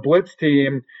hedge or blitz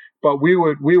team, but we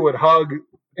would hug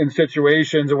in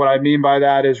situations. And what I mean by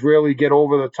that is really get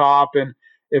over the top. And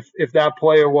if that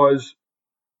player was,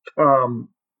 a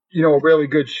really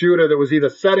good shooter that was either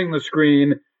setting the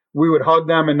screen, we would hug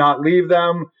them and not leave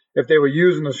them. If they were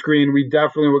using the screen, we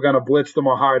definitely were going to blitz them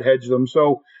or hard hedge them.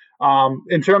 So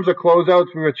in terms of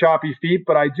closeouts, we were choppy feet,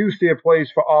 but I do see a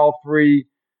place for all three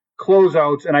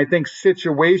closeouts. And I think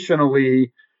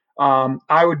situationally,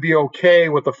 I would be okay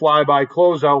with the fly-by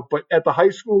closeout. But at the high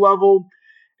school level,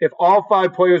 if all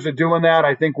five players are doing that,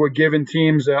 I think we're giving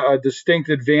teams a distinct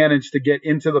advantage to get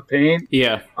into the paint.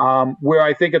 Yeah. Where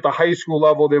I think at the high school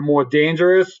level, they're more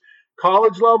dangerous.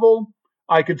 College level,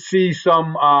 I could see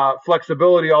some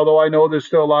flexibility, although I know there's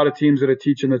still a lot of teams that are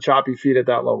teaching the choppy feet at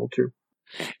that level too.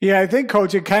 Yeah, I think,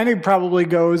 Coach, it kind of probably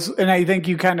goes, and I think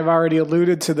you kind of already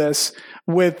alluded to this,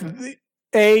 with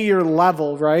your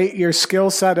level, right? Your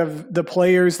skill set of the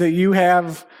players that you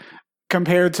have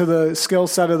compared to the skill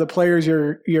set of the players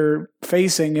you're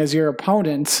facing as your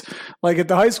opponents. Like at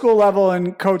the high school level,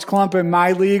 and Coach Klump, in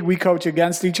my league, we coach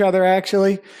against each other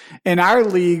actually. In our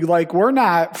league, like we're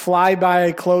not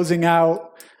fly-by closing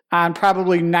out on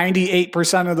probably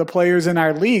 98% of the players in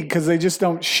our league because they just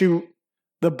don't shoot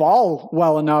the ball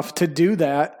well enough to do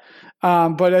that.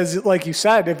 But as like you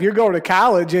said, if you go to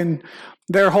college and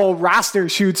their whole roster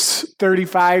shoots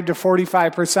 35 to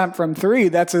 45% from three,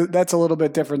 that's a little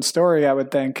bit different story, I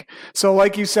would think. So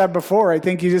like you said before, I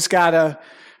think you just got to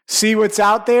see what's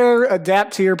out there,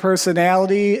 adapt to your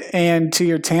personality and to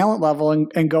your talent level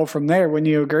and go from there. Wouldn't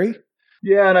you agree?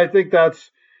 Yeah. And I think that's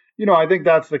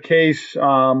the case.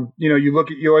 You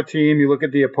look at your team, you look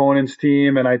at the opponent's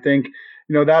team, and I think,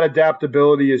 that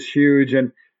adaptability is huge.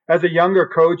 And as a younger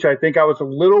coach, I think I was a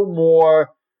little more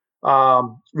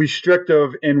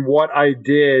restrictive in what I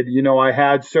did. I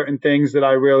had certain things that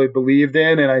I really believed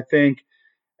in. And I think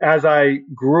as I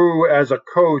grew as a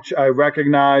coach, I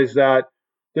recognized that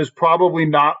there's probably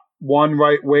not one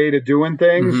right way to doing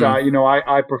things. Mm-hmm.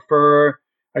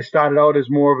 I started out as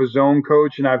more of a zone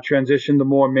coach, and I've transitioned to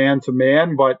more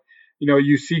man-to-man, but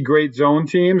you see great zone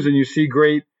teams and you see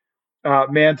great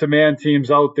man-to-man teams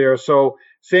out there. So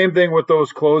same thing with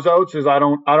those closeouts is I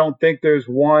don't think there's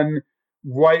one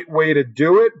right way to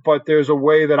do it, but there's a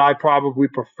way that I probably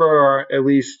prefer, at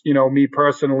least, me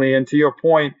personally. And to your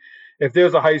point, if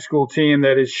there's a high school team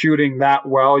that is shooting that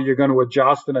well, you're going to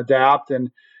adjust and adapt. And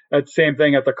that same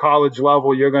thing at the college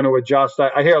level, you're going to adjust.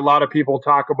 I hear a lot of people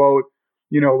talk about,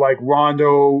 like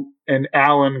Rondo and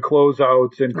Allen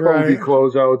closeouts and Kobe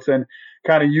closeouts and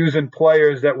kind of using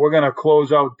players that we're going to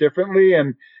close out differently.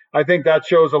 And I think that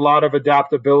shows a lot of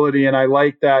adaptability. And I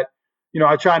like that.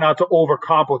 I try not to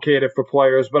overcomplicate it for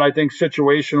players, but I think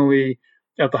situationally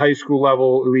at the high school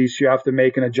level, at least, you have to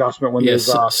make an adjustment when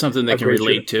there's something they can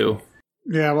relate to.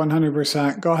 Yeah,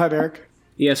 100%. Go ahead, Eric.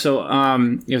 Yeah, so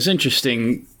it was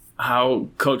interesting how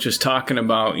Coach was talking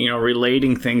about,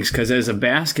 relating things, because as a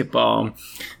basketball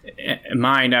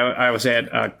mind, I was at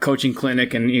a coaching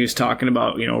clinic and he was talking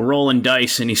about, rolling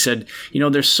dice, and he said,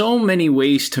 there's so many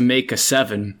ways to make a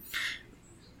 7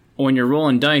 when you're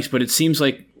rolling dice, but it seems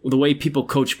like the way people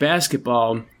coach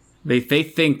basketball, they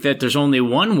think that there's only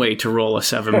one way to roll a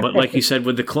 7. But like you said,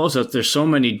 with the closeouts, there's so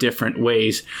many different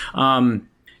ways. In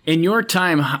your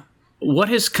time, what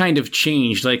has kind of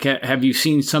changed? Like, have you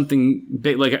seen something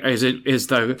big? Like, is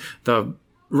the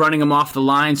running them off the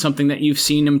line something that you've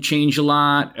seen them change a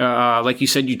lot? Like you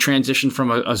said, you transitioned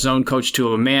from a zone coach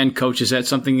to a man coach. Is that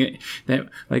something that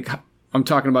like, I'm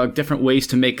talking about different ways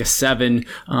to make a 7.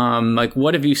 Like,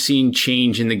 what have you seen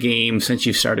change in the game since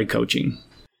you started coaching?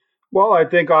 Well, I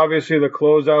think obviously the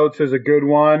closeouts is a good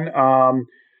one.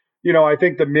 I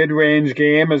think the mid-range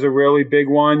game is a really big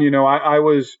one. I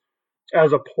was,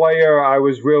 as a player, I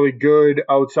was really good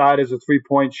outside as a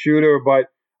 3-point shooter, but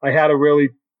I had a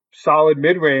really solid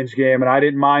mid-range game, and I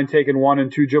didn't mind taking 1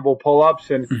 and 2 dribble pull-ups,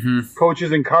 and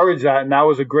coaches encouraged that, and that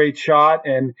was a great shot.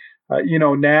 And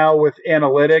now with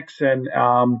analytics and,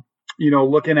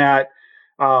 looking at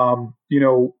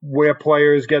where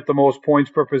players get the most points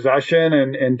per possession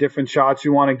and different shots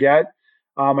you want to get.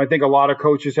 I think a lot of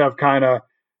coaches have kind of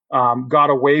got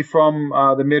away from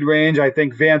the mid-range. I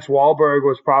think Vance Wahlberg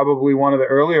was probably one of the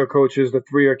earlier coaches, the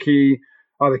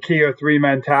key or three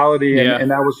mentality.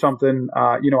 And that was something,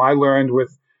 I learned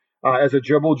with as a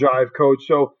dribble drive coach.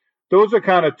 So those are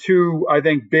kind of two, I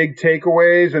think, big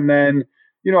takeaways. And then,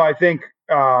 I think,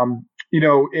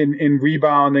 in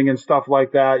rebounding and stuff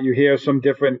like that, you hear some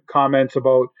different comments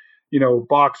about,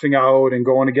 boxing out and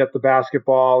going to get the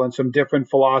basketball and some different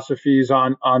philosophies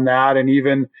on that. And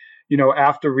even,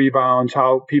 after rebounds,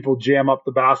 how people jam up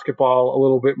the basketball a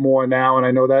little bit more now. And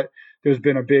I know that there's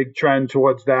been a big trend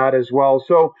towards that as well.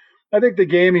 So I think the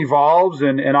game evolves,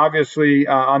 and obviously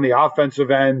on the offensive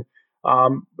end,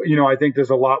 I think there's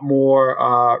a lot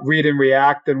more read and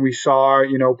react than we saw,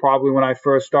 probably when I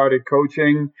first started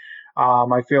coaching.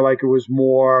 I feel like it was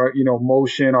more,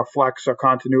 motion or flex or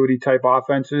continuity type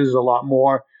offenses, a lot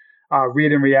more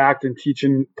read and react and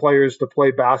teaching players to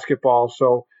play basketball.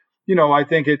 So, I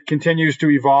think it continues to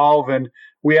evolve, and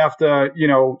we have to,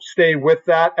 stay with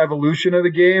that evolution of the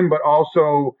game. But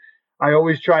also, I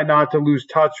always try not to lose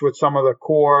touch with some of the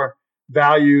core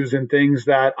values and things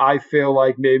that I feel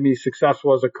like made me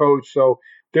successful as a coach. So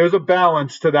there's a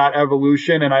balance to that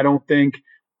evolution, and I don't think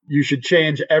you should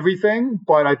change everything,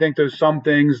 but I think there's some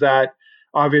things that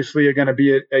obviously are going to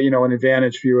be an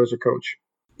advantage for you as a coach.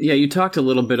 Yeah, you talked a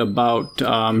little bit about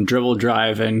dribble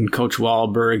drive and Coach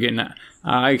Wahlberg, and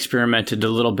I experimented a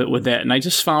little bit with that. And I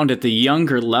just found at the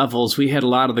younger levels, we had a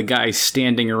lot of the guys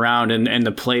standing around, and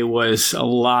the play was a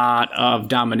lot of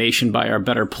domination by our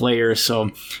better players.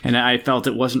 And I felt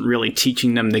it wasn't really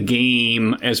teaching them the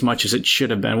game as much as it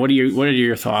should have been. What are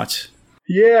your thoughts?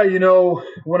 Yeah,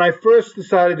 when I first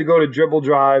decided to go to dribble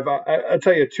drive, I'll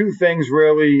tell you two things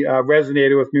really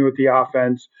resonated with me with the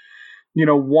offense.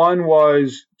 One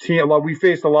was we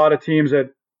faced a lot of teams that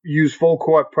use full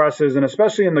court presses, and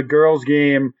especially in the girls'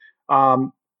 game,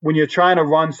 when you're trying to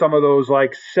run some of those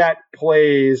like set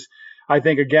plays, I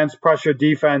think against pressure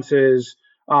defenses,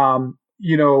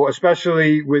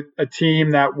 especially with a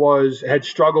team that had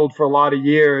struggled for a lot of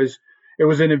years, it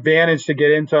was an advantage to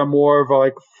get into more of a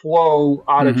like flow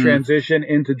out of transition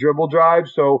into dribble drive.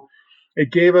 So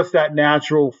it gave us that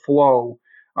natural flow.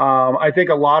 I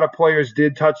think a lot of players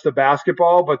did touch the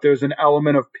basketball, but there's an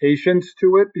element of patience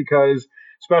to it because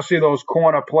especially those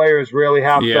corner players really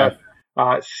have to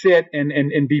sit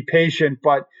and be patient.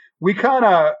 But we kind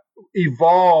of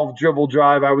evolved dribble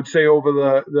drive, I would say, over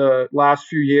the last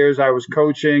few years I was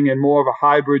coaching, and more of a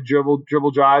hybrid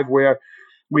dribble drive where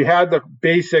we had the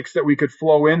basics that we could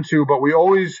flow into, but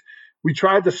we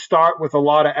tried to start with a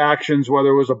lot of actions, whether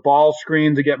it was a ball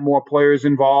screen to get more players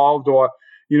involved, or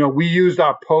we used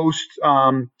our post,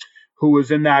 who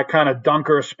was in that kind of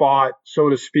dunker spot, so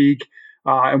to speak,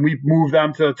 and we moved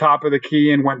them to the top of the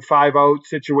key and went 5-out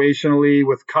situationally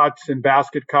with cuts and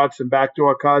basket cuts and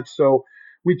backdoor cuts. So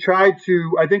we tried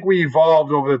to, I think we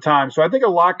evolved over the time. So I think a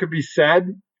lot could be said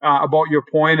about your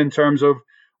point in terms of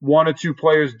one or two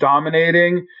players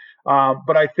dominating.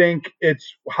 But I think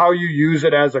it's how you use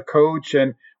it as a coach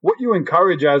and what you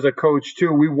encourage as a coach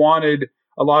too. We wanted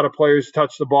a lot of players to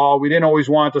touch the ball. We didn't always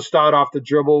want to start off the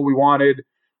dribble. We wanted,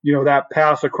 that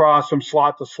pass across from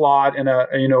slot to slot and a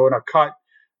cut,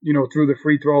 through the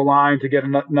free throw line to get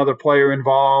another player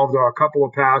involved, or a couple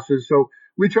of passes. So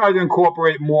we tried to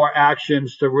incorporate more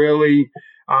actions to really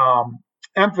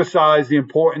emphasize the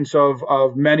importance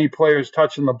of many players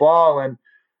touching the ball. And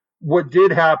what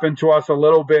did happen to us a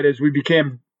little bit is we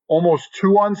became almost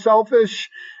too unselfish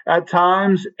at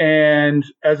times. And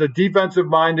as a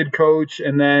defensive-minded coach,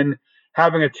 and then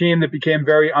having a team that became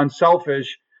very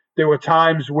unselfish, there were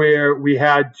times where we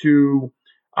had to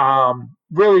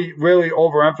really, really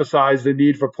overemphasize the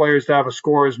need for players to have a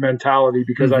scorer's mentality,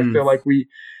 because I feel like we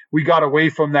got away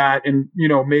from that in,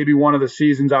 maybe one of the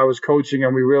seasons I was coaching,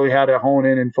 and we really had to hone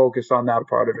in and focus on that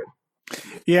part of it.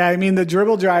 Yeah, I mean, the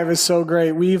dribble drive is so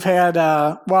great. We've had,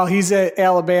 he's at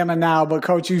Alabama now, but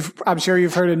Coach, I'm sure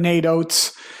you've heard of Nate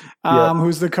Oates,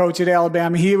 who's the coach at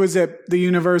Alabama. He was at the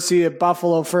University of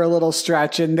Buffalo for a little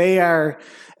stretch, and they are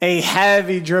a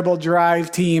heavy dribble drive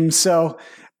team. So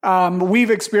we've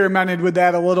experimented with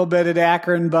that a little bit at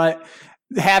Akron, but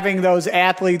having those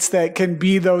athletes that can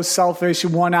be those selfish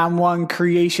one-on-one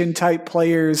creation type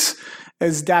players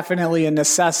is definitely a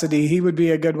necessity. He would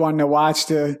be a good one to watch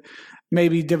to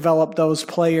maybe develop those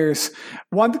players.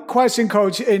 One question,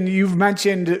 Coach, and you've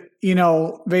mentioned,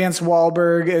 Vance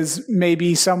Wahlberg is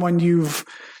maybe someone you've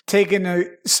taken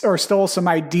or stole some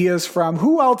ideas from.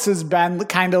 Who else has been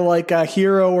kind of like a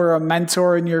hero or a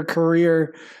mentor in your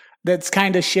career that's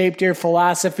kind of shaped your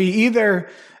philosophy, either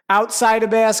outside of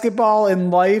basketball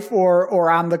in life or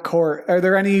on the court? Are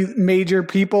there any major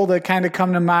people that kind of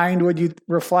come to mind? Would you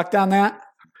reflect on that?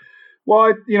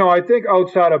 Well, I think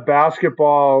outside of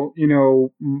basketball,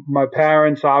 my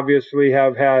parents obviously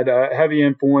have had a heavy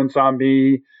influence on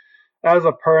me as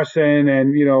a person.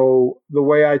 And, the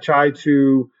way I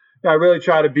really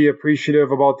try to be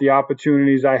appreciative about the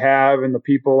opportunities I have and the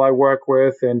people I work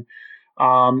with. And,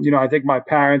 I think my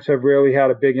parents have really had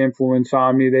a big influence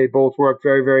on me. They both work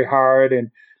very, very hard.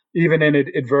 And even in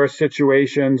adverse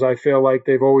situations, I feel like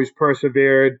they've always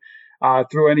persevered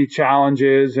through any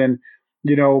challenges. And,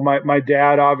 my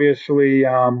dad obviously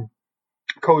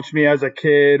coached me as a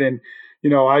kid. And,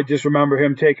 I just remember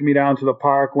him taking me down to the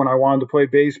park when I wanted to play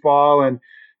baseball. And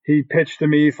he pitched to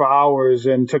me for hours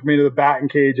and took me to the batting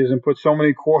cages and put so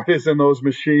many quarters in those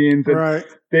machines. And right.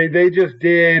 They just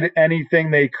did anything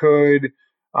they could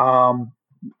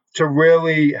to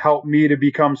really help me to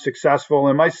become successful.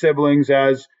 And my siblings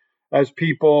as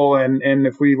people, and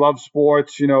if we love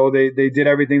sports, they did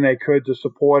everything they could to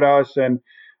support us and,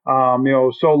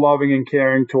 so loving and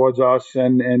caring towards us.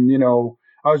 And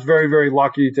I was very, very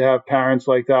lucky to have parents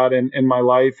like that in my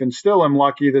life, and still am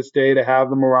lucky this day to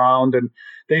have them around. And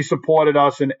they supported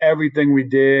us in everything we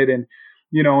did. And,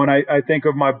 and I think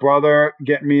of my brother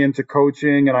getting me into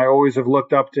coaching, and I always have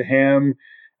looked up to him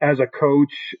as a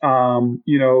coach.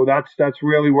 That's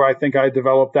really where I think I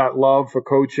developed that love for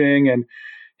coaching. And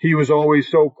he was always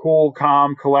so cool,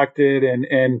 calm, collected,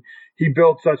 and he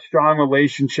built such strong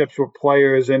relationships with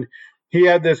players. And he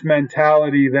had this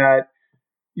mentality that,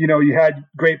 you had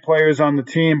great players on the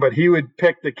team, but he would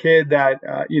pick the kid that,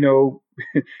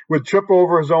 would trip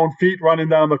over his own feet running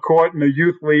down the court in the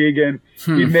youth league. And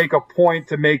he'd make a point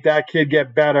to make that kid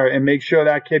get better and make sure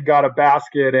that kid got a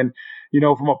basket. And,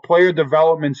 from a player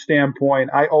development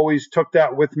standpoint, I always took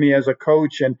that with me as a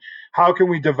coach. And how can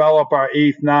we develop our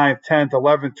 8th, 9th, 10th,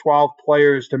 11th, 12th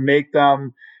players to make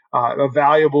them a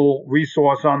valuable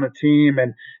resource on the team?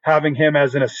 And having him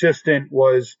as an assistant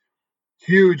was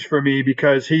huge for me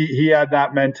because he had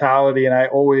that mentality, and I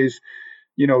always,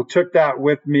 took that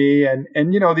with me. And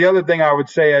the other thing I would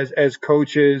say as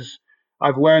coaches,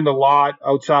 I've learned a lot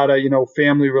outside of,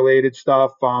 family related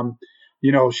stuff.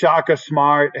 Shaka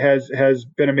Smart has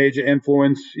been a major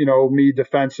influence, me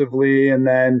defensively. And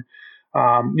then,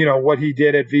 what he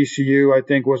did at VCU, I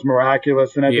think was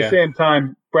miraculous. And at the same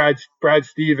time, Brad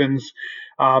Stevens,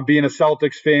 being a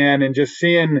Celtics fan and just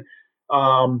seeing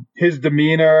his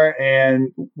demeanor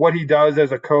and what he does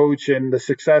as a coach and the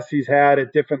success he's had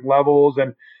at different levels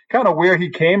and kind of where he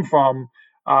came from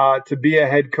to be a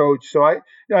head coach. So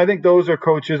I think those are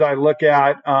coaches I look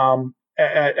at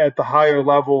the higher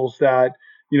levels that,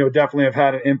 definitely have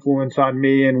had an influence on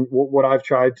me and what I've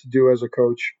tried to do as a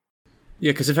coach.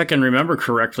 Yeah, because if I can remember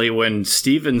correctly, when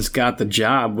Stevens got the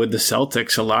job with the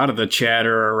Celtics, a lot of the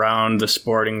chatter around the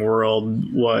sporting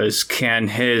world was, can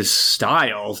his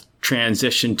style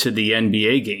transition to the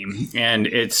NBA game? And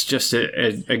it's just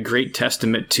a great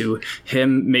testament to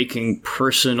him making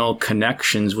personal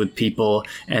connections with people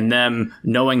and them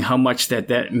knowing how much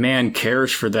that man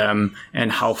cares for them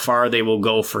and how far they will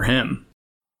go for him.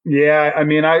 Yeah, I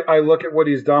mean, I look at what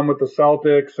he's done with the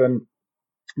Celtics and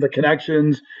the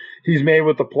connections he's made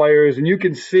with the players, and you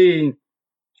can see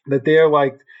that they're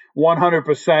like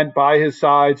 100% by his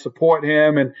side, support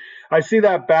him. And I see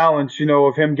that balance,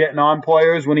 of him getting on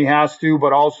players when he has to,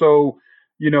 but also,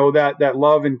 that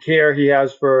love and care he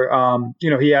has for,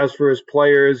 he has for his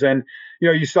players. And,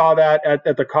 you saw that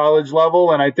at the college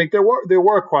level. And I think there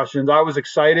were questions. I was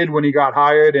excited when he got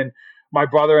hired, and my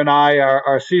brother and I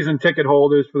are season ticket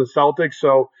holders for the Celtics.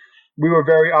 So we were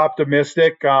very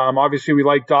optimistic. Obviously, we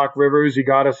like Doc Rivers. He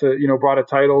got us brought a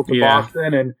title to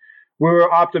Boston. And we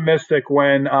were optimistic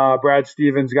when Brad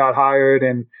Stevens got hired,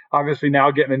 and obviously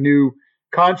now getting a new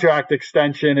contract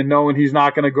extension and knowing he's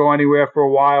not going to go anywhere for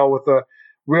a while with a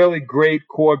really great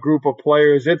core group of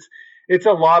players. It's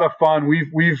a lot of fun.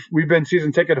 We've been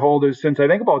season ticket holders since I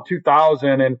think about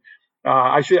 2000, and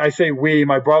I say we.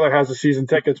 My brother has the season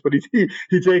tickets, but he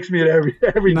takes me to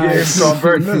every game, so I'm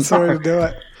very That's the way to do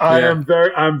it.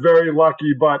 I'm very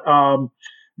lucky, but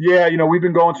we've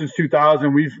been going since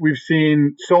 2000. We've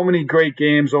seen so many great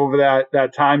games over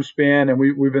that time span, and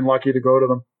we've been lucky to go to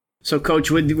them. So, Coach,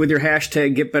 with your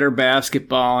hashtag Get Better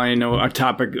Basketball, I know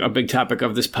a big topic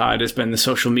of this pod has been the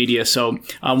social media. So,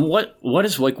 what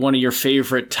is like one of your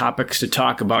favorite topics to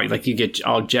talk about? Like you get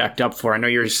all jacked up for? I know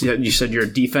you said you're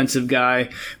a defensive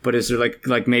guy, but is there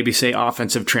like maybe say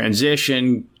offensive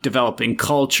transition, developing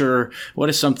culture? What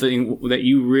is something that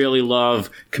you really love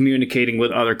communicating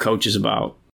with other coaches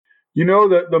about?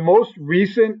 The most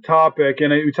recent topic,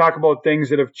 and we talk about things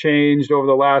that have changed over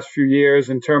the last few years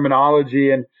in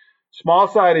terminology and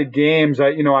small-sided games.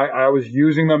 I was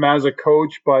using them as a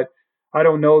coach, but I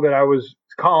don't know that I was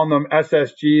calling them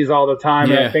SSGs all the time.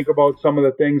 Yeah. And I think about some of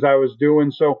the things I was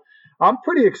doing. So I'm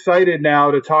pretty excited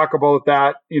now to talk about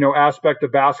that, aspect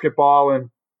of basketball and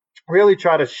really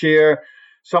try to share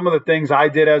some of the things I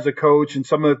did as a coach and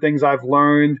some of the things I've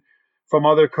learned from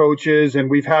other coaches. And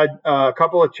we've had a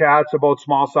couple of chats about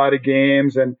small-sided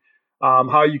games and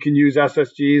how you can use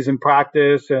SSGs in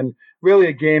practice and really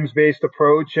a games-based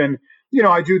approach. And,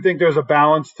 I do think there's a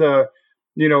balance to,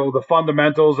 the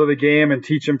fundamentals of the game and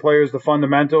teaching players the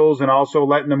fundamentals and also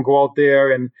letting them go out there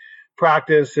and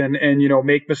practice and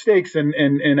make mistakes in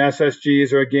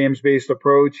SSGs or a games-based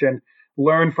approach and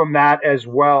learn from that as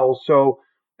well. So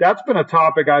that's been a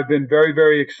topic I've been very,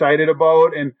 very excited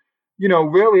about. And,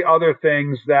 really other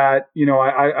things that,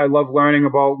 I love learning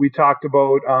about. We talked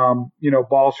about,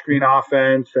 ball screen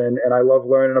offense and I love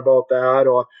learning about that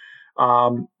or,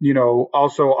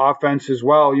 also offense as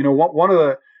well.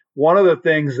 One of the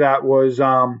things that was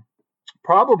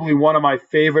probably one of my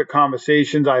favorite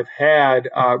conversations I've had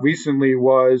recently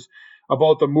was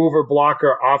about the mover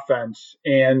blocker offense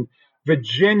and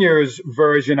Virginia's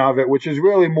version of it, which is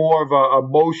really more of a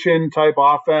motion type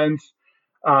offense.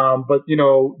 But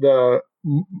the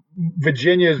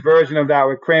Virginia's version of that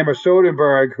with Kramer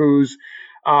Soderberg, whose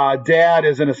dad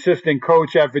is an assistant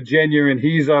coach at Virginia, and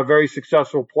he's a very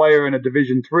successful player and a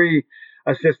Division III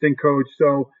assistant coach.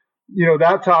 So,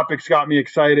 that topic's got me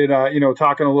excited,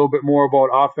 talking a little bit more about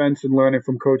offense and learning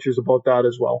from coaches about that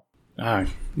as well. I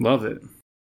love it.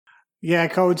 Yeah,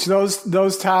 Coach,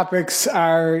 those topics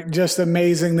are just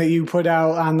amazing that you put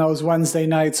out on those Wednesday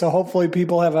nights. So hopefully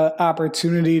people have an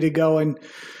opportunity to go and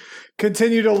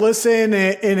continue to listen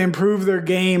and improve their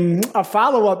game. A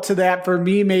follow-up to that for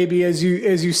me, maybe as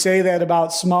you say that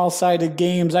about small-sided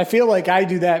games, I feel like I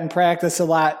do that in practice a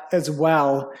lot as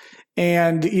well.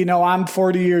 And, I'm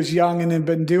 40 years young and have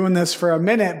been doing this for a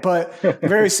minute, but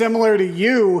very similar to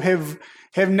you, have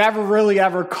never really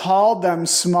ever called them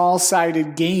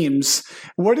small-sided games.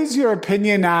 What is your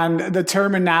opinion on the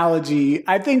terminology?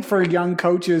 I think for young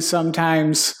coaches,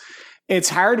 sometimes it's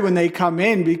hard when they come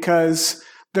in because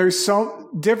there's so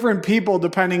different people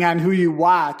depending on who you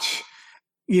watch,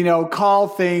 call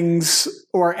things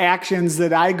or actions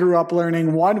that I grew up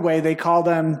learning one way, they call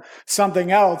them something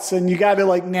else. And you got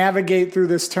to navigate through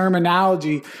this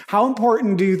terminology. How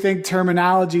important do you think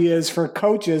terminology is for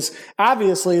coaches?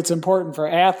 Obviously it's important for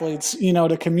athletes,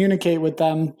 to communicate with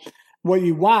them what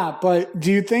you want, but do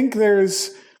you think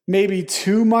there's maybe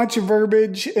too much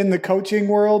verbiage in the coaching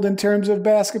world in terms of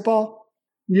basketball?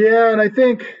 Yeah. And I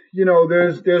think,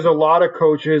 there's a lot of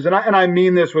coaches and I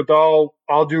mean this with all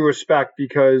due respect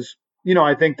because,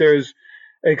 I think there's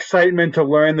excitement to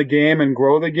learn the game and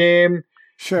grow the game.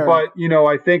 Sure. But,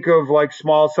 I think of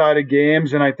small-sided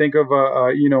games and I think of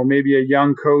maybe a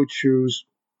young coach who's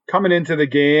coming into the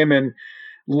game and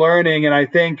learning. And I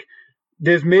think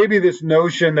there's maybe this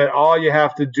notion that all you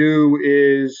have to do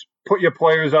is put your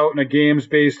players out in a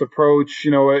games-based approach,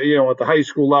 at the high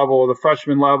school level or the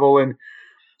freshman level. And,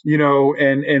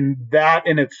 and that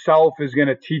in itself is going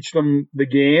to teach them the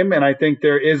game. And I think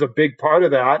there is a big part of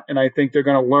that. And I think they're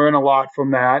going to learn a lot from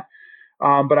that.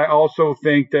 But I also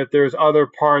think that there's other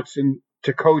parts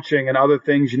to coaching and other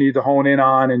things you need to hone in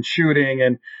on and shooting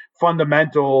and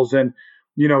fundamentals and,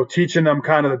 teaching them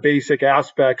kind of the basic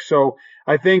aspects. So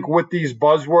I think with these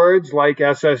buzzwords like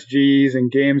SSGs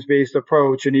and games-based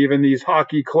approach and even these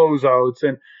hockey closeouts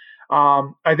and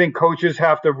I think coaches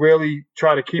have to really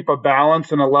try to keep a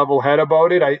balance and a level head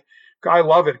about it. I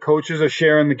love it. Coaches are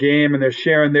sharing the game and they're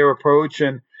sharing their approach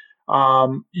and,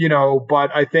 but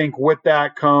I think with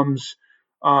that comes,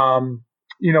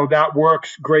 that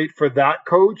works great for that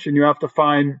coach and you have to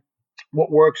find what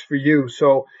works for you.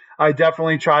 So I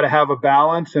definitely try to have a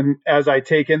balance. And as I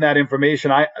take in that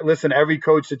information, every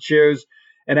coach that shares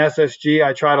an SSG,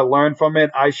 I try to learn from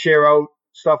it. I share out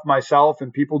stuff myself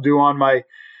and people do on my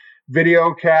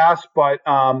video cast, but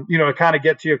to kind of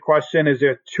get to your question, is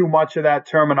there too much of that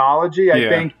terminology? I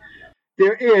think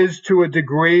there is to a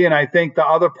degree, and I think the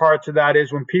other part to that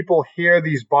is when people hear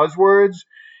these buzzwords,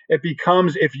 it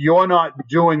becomes if you're not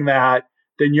doing that,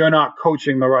 then you're not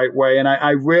coaching the right way. And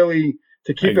I really,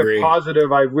 to keep it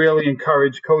positive, I really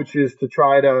encourage coaches to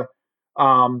try to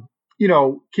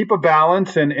keep a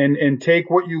balance and take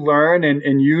what you learn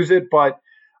and use it, but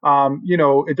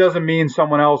it doesn't mean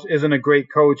someone else isn't a great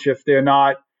coach if they're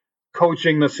not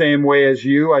coaching the same way as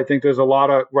you. I think there's a lot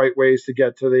of right ways to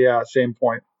get to the same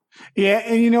point. Yeah.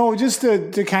 And, just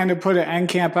to kind of put an end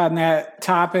cap on that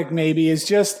topic, maybe is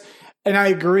just, And I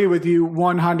agree with you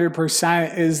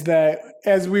 100%, is that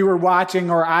as we were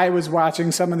watching, or I was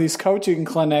watching some of these coaching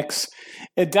clinics,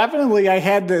 it definitely, I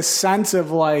had this sense of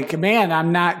like, man,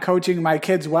 I'm not coaching my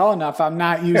kids well enough. I'm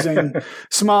not using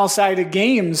small-sided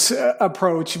games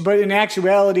approach. But in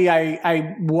actuality,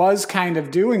 I was kind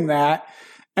of doing that.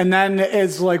 And then,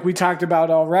 as like we talked about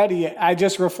already, I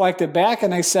just reflected back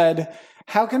and I said,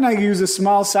 how can I use a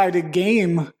small-sided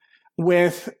game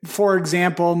with, for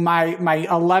example, my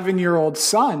 11-year-old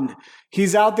son?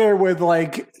 He's out there with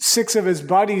like 6 of his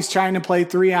buddies trying to play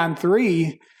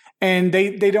 3-on-3, and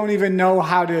they don't even know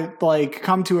how to like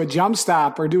come to a jump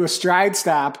stop or do a stride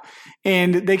stop,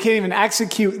 and they can't even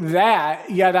execute that,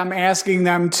 yet I'm asking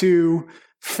them to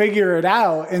figure it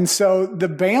out. And so the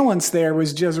balance there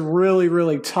was just really,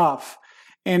 really tough.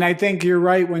 And I think you're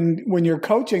right. When you're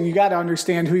coaching, you got to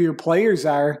understand who your players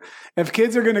are. If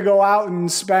kids are going to go out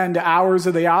and spend hours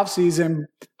of the offseason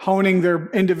honing their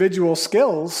individual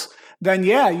skills, then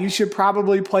yeah, you should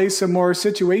probably play some more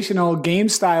situational game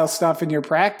style stuff in your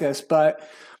practice. But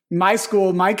my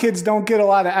school, my kids don't get a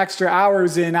lot of extra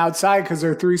hours in outside because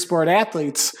they're 3-sport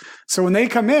athletes. So when they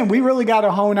come in, we really got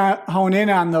to hone in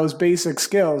on those basic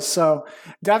skills. So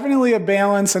definitely a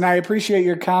balance. And I appreciate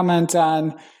your comment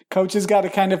on coaches got to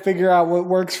kind of figure out what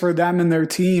works for them and their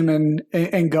team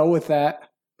and go with that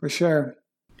for sure.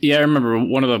 Yeah, I remember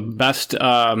one of the best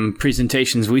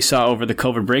presentations we saw over the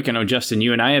COVID break. I know, Justin,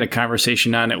 you and I had a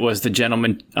conversation on it. Was the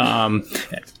gentleman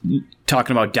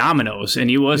talking about dominoes, and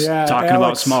he was talking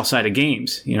about small-sided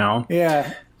games, you know?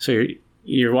 Yeah. So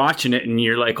you're watching it, and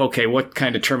you're like, okay, what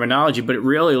kind of terminology? But it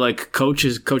really, like Coach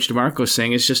DeMarco's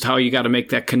saying, it's just how you got to make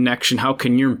that connection. How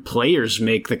can your players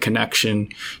make the connection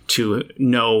to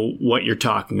know what you're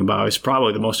talking about is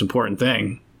probably the most important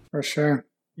thing. For sure.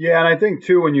 Yeah, and I think,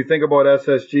 too, when you think about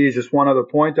SSGs, just one other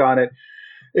point on it,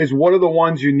 is what are the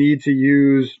ones you need to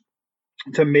use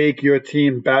to make your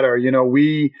team better?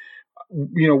 We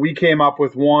came up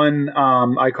with one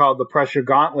I called the pressure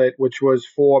gauntlet, which was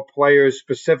for players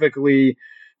specifically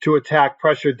to attack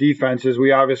pressure defenses.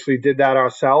 We obviously did that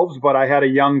ourselves, but I had a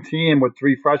young team with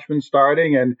 3 freshmen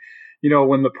starting, and,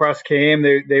 when the press came,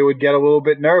 they would get a little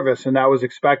bit nervous, and that was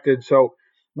expected. So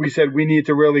we said we need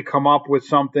to really come up with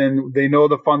something. They know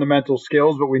the fundamental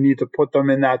skills, but we need to put them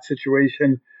in that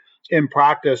situation in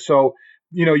practice. So,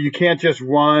 you can't just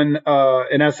run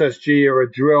an SSG or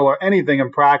a drill or anything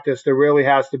in practice. There really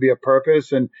has to be a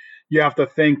purpose. And you have to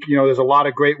think, there's a lot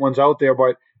of great ones out there,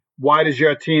 but why does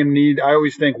your team need, I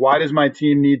always think, why does my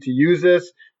team need to use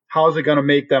this? How is it going to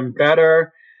make them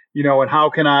better? And how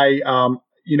can I,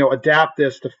 adapt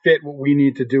this to fit what we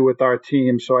need to do with our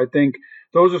team? So I think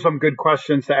those are some good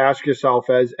questions to ask yourself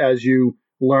as you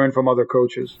learn from other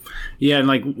coaches. Yeah, and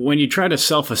like when you try to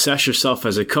self-assess yourself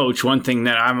as a coach, one thing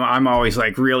that I'm always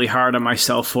like really hard on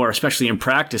myself for, especially in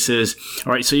practice, is,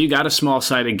 all right, so you got a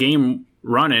small-sided game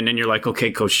running and you're like,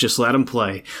 okay, coach, just let them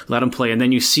play. And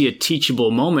then you see a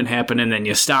teachable moment happen and then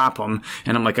you stop them.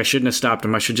 And I'm like, I shouldn't have stopped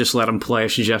them. I should just let them play.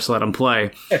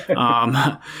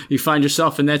 You find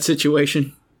yourself in that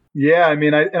situation? Yeah, I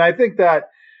mean, I think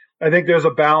there's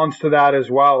a balance to that as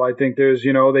well. I think there's,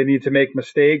 they need to make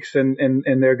mistakes and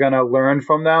they're going to learn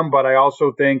from them. But I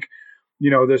also think,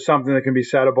 there's something that can be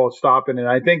said about stopping it.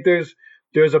 I think there's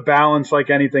a balance like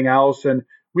anything else. And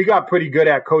we got pretty good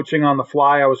at coaching on the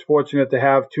fly. I was fortunate to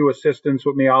have 2 assistants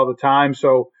with me all the time.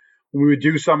 So when we would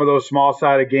do some of those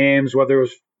small-sided games, whether it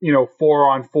was,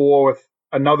 4-on-4 with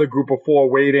another group of 4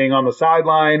 waiting on the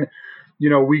sideline,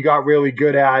 we got really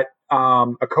good at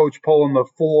a coach pulling the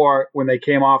 4 when they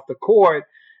came off the court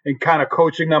and kind of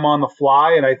coaching them on the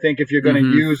fly. And I think if you're going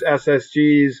to use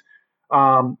SSGs,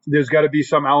 there's got to be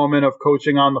some element of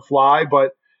coaching on the fly.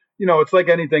 But, it's like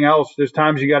anything else. There's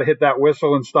times you got to hit that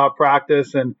whistle and stop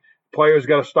practice, and players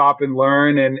got to stop and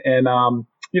learn. And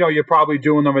you're probably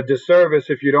doing them a disservice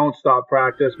if you don't stop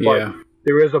practice. But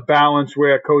there is a balance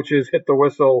where coaches hit the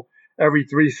whistle every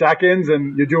 3 seconds,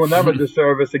 and you're doing them a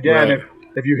disservice again. Right.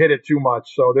 If you hit it too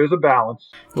much. So there's a balance.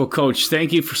 Well, Coach,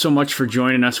 thank you so much for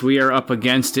joining us. We are up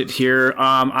against it here.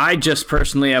 I just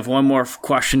personally have one more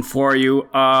question for you.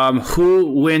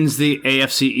 Who wins the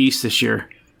AFC East this year?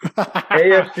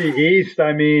 AFC East,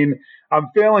 I mean, I'm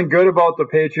feeling good about the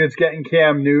Patriots getting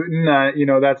Cam Newton.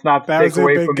 That's not to take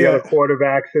away from the other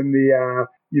quarterbacks in the,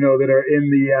 that are in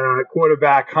the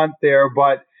quarterback hunt there.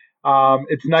 But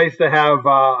it's nice to have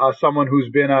someone who's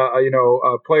been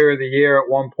a player of the year at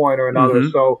one point or another.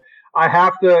 So I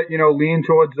have to, lean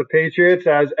towards the Patriots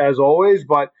as always,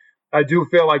 but I do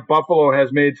feel like Buffalo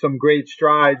has made some great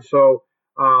strides. So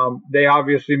they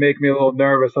obviously make me a little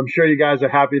nervous. I'm sure you guys are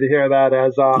happy to hear that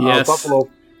as yes.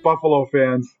 Buffalo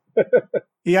fans.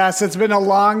 Yes, it's been a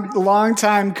long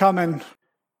time coming.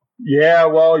 Yeah,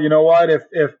 well, you know what?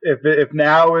 If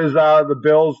now is the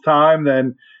Bills' time,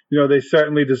 then they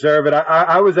certainly deserve it.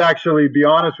 I was actually, be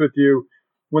honest with you,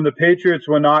 when the Patriots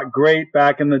were not great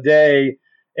back in the day,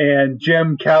 and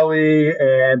Jim Kelly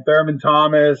and Thurman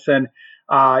Thomas, and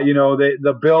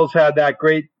the Bills had that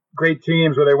great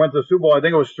teams where they went to the Super Bowl. I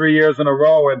think it was 3 years in a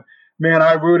row, and man,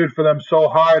 I rooted for them so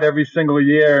hard every single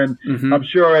year. And I'm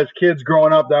sure as kids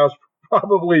growing up, that was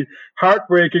probably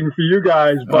heartbreaking for you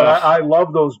guys, but I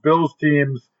love those Bills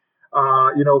teams,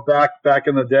 back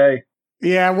in the day.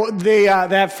 Yeah, well,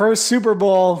 that first Super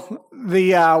Bowl,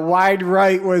 the wide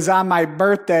right was on my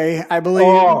birthday, I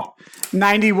believe.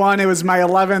 91, it was my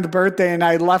 11th birthday, and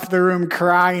I left the room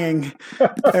crying.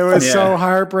 It was so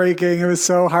heartbreaking. It was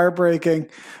so heartbreaking.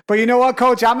 But you know what,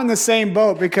 Coach? I'm in the same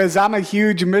boat because I'm a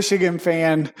huge Michigan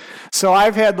fan. So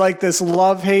I've had like this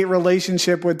love-hate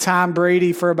relationship with Tom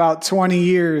Brady for about 20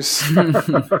 years.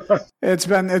 It's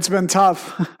been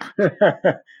tough.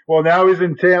 Well, now he's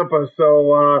in Tampa,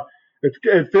 so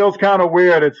it feels kind of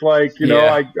weird. It's like,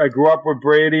 I grew up with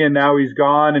Brady, and now he's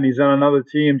gone, and he's on another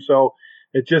team. So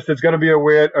it's going to be a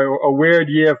weird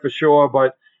year for sure.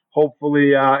 But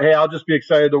hopefully, I'll just be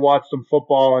excited to watch some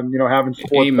football and having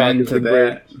sports. Amen to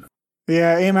that.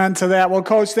 Yeah, amen to that. Well,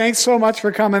 Coach, thanks so much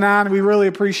for coming on. We really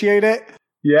appreciate it.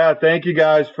 Yeah, thank you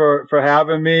guys for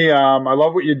having me. I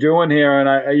love what you're doing here, and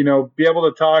I be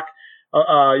able to talk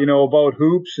about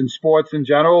hoops and sports in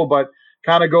general, but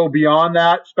kind of go beyond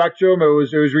that spectrum. It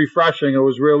was refreshing. It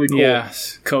was really cool.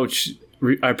 Yes, Coach,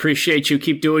 I appreciate you.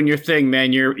 Keep doing your thing,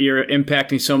 man. You're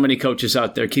impacting so many coaches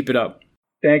out there. Keep it up.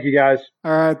 Thank you, guys.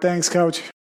 All right, thanks, Coach.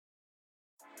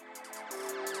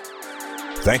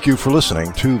 Thank you for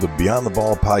listening to the Beyond the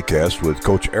Ball podcast with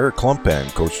Coach Eric Klump and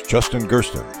Coach Justin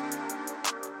Gersten.